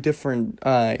totally different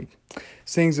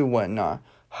things and whatnot.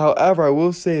 However, I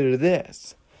will say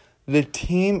this. The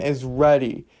team is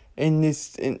ready. I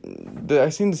think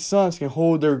the Suns can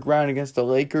hold their ground against the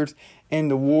Lakers and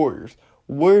the Warriors.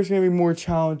 Warriors going to be more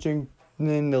challenging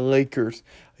than the Lakers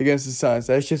against the Suns.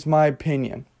 That's just my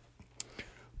opinion.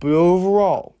 But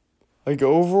overall,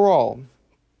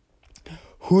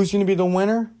 who's going to be the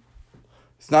winner?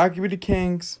 It's not going to be the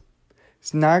Kings.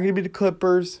 It's not going to be the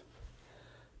Clippers.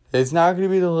 It's not going to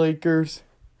be the Lakers.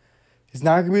 It's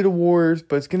not going to be the Warriors,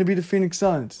 but it's going to be the Phoenix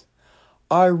Suns.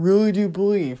 I really do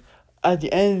believe, at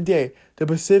the end of the day, the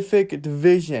Pacific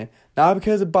Division, not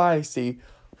because of biasy,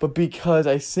 but because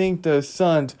I think the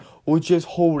Suns will just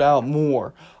hold out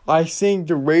more. I think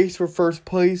the race for first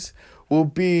place will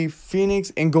be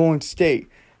Phoenix and Golden State.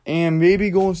 And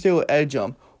maybe Golden State will edge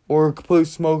them or completely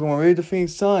smoke them. Or maybe the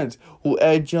Phoenix Suns will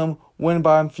edge them, win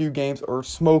by a few games, or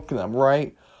smoke them,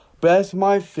 right? But that's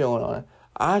my feeling on it.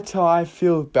 That's how I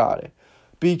feel about it.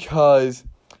 Because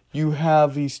you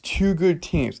have these two good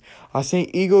teams. I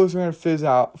think Eagles are going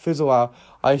to fizzle out.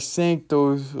 I think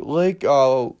those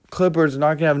Clippers are not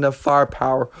going to have enough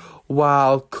firepower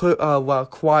while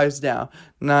Kawhi's down.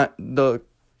 Not the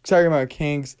Sacramento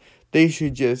Kings. They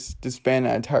should just disband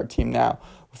that entire team now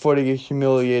before they get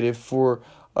humiliated for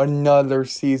another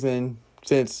season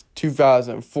since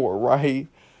 2004, right?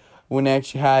 When they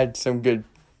actually had some good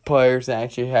players and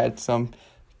actually had some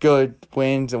good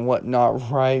wins and whatnot,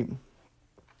 right?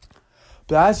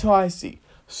 But that's how I see.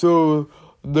 So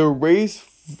the race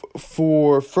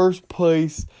for first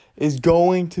place is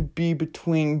going to be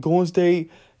between Golden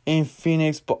State and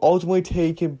Phoenix, but ultimately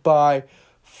taken by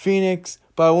Phoenix.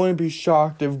 But I wouldn't be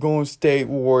shocked if Golden State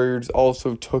Warriors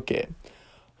also took it.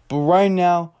 But right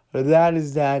now, that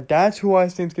is that. That's who I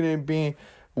think is going to be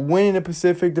winning the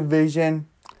Pacific Division.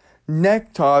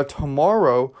 Next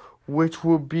tomorrow, which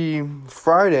will be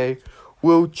Friday,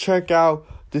 we'll check out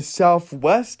the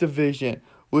Southwest Division,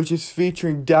 which is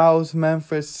featuring Dallas,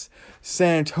 Memphis,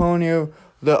 San Antonio,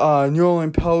 the New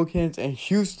Orleans Pelicans, and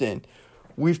Houston.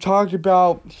 We've talked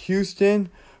about Houston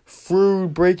through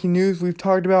breaking news. We've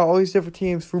talked about all these different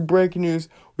teams through breaking news.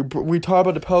 We talked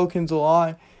about the Pelicans a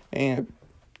lot and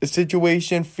the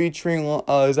situation featuring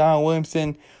Zion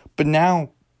Williamson. But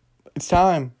now it's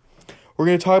time. We're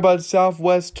going to talk about the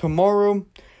Southwest tomorrow.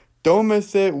 Don't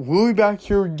miss it. We'll be back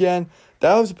here again.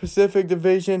 That was the Pacific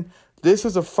Division. This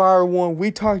was a fire one. We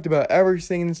talked about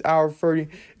everything in this hour 30.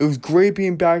 It was great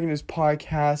being back in this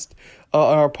podcast,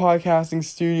 on our podcasting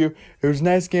studio. It was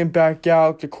nice getting back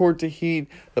out to Court to Heat,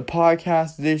 the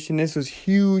podcast edition. This was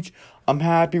huge. I'm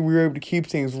happy we were able to keep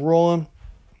things rolling.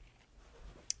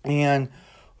 And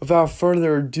without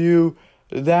further ado,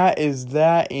 that is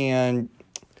that. And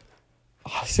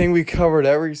I think we covered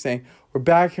everything. We're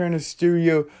back here in the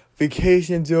studio.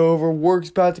 Vacation's over. Work's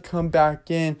about to come back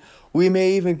in. We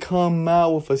may even come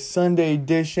out with a Sunday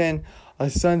edition, a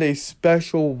Sunday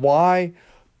special. Why?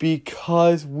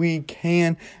 Because we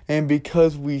can and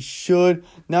because we should.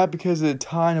 Not because of the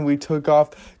time that we took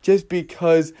off. Just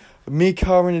because me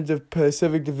covering the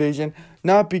Pacific Division.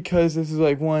 Not because this is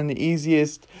like one of the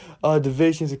easiest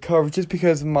divisions to cover. Just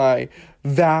because of my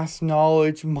vast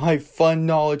knowledge, my fun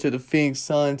knowledge of the Phoenix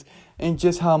Suns, and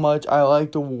just how much I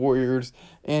like the Warriors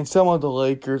and some of the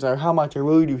Lakers, or how much I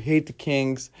really do hate the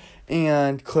Kings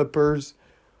and Clippers.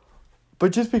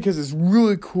 But just because it's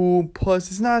really cool,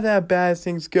 plus it's not that bad as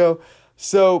things go.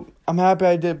 So I'm happy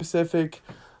I did Pacific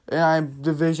and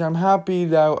Division. I'm happy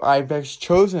that I've actually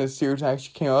chosen a series and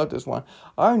actually came up with this one.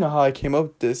 I don't know how I came up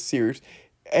with this series.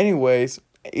 Anyways,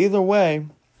 either way,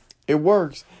 it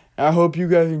works. And I hope you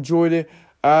guys enjoyed it.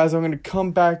 As I'm going to come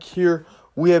back here,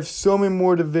 we have so many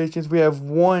more divisions. We have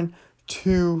 1,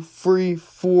 2, 3,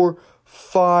 4,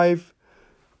 5,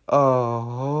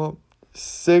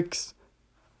 6.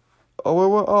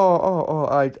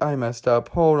 I messed up.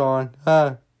 Hold on.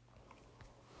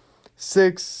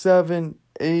 6, 7,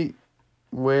 8.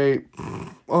 Wait.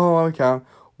 I count.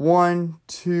 1,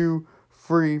 2,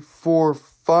 3, 4,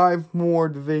 5 more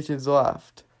divisions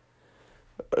left.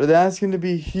 That's going to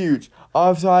be huge.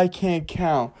 Obviously, I can't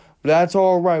count. But that's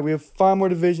alright. We have 5 more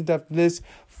divisions after this.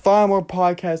 5 more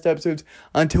podcast episodes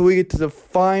until we get to the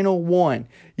final one.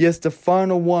 Yes, the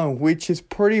final one, which is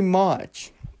pretty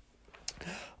much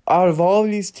out of all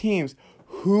of these teams,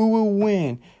 who will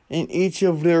win in each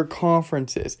of their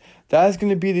conferences? That's going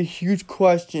to be the huge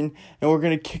question, and we're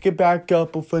going to kick it back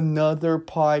up with another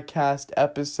podcast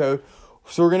episode.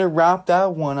 So we're going to wrap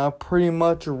that one up pretty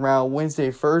much around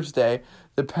Wednesday, Thursday,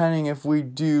 depending if we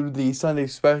do the Sunday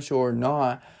special or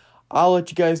not. I'll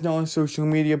let you guys know on social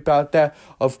media about that.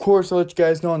 Of course, I'll let you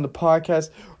guys know on the podcast.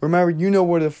 Remember, you know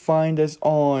where to find us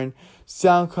on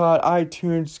SoundCloud,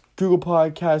 iTunes, Google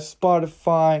Podcasts,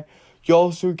 Spotify. You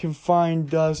also can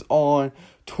find us on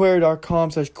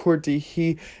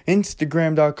Twitter.com/CourtsideHeat,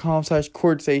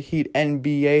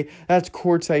 Instagram.com/CourtsideHeatNBA. That's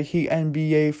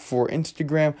CourtsideHeatNBA for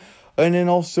Instagram. And then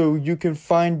also, you can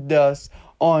find us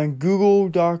on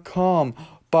Google.com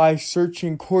by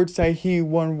searching Courtside Heat,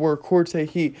 one word, Courtside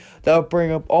Heat. That'll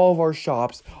bring up all of our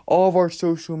shops, all of our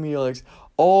social media links,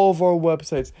 all of our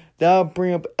websites. That'll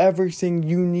bring up everything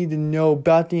you need to know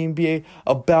about the NBA,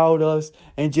 about us,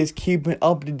 and just keeping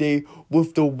up to date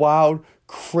with the wild,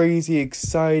 crazy,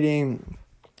 exciting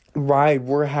ride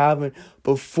we're having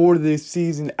before this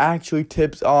season actually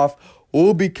tips off.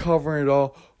 We'll be covering it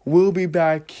all. We'll be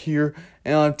back here.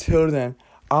 And until then,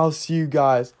 I'll see you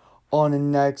guys on the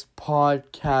next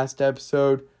podcast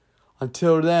episode.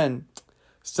 Until then,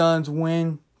 Suns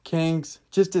win, Kings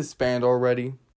just disband already.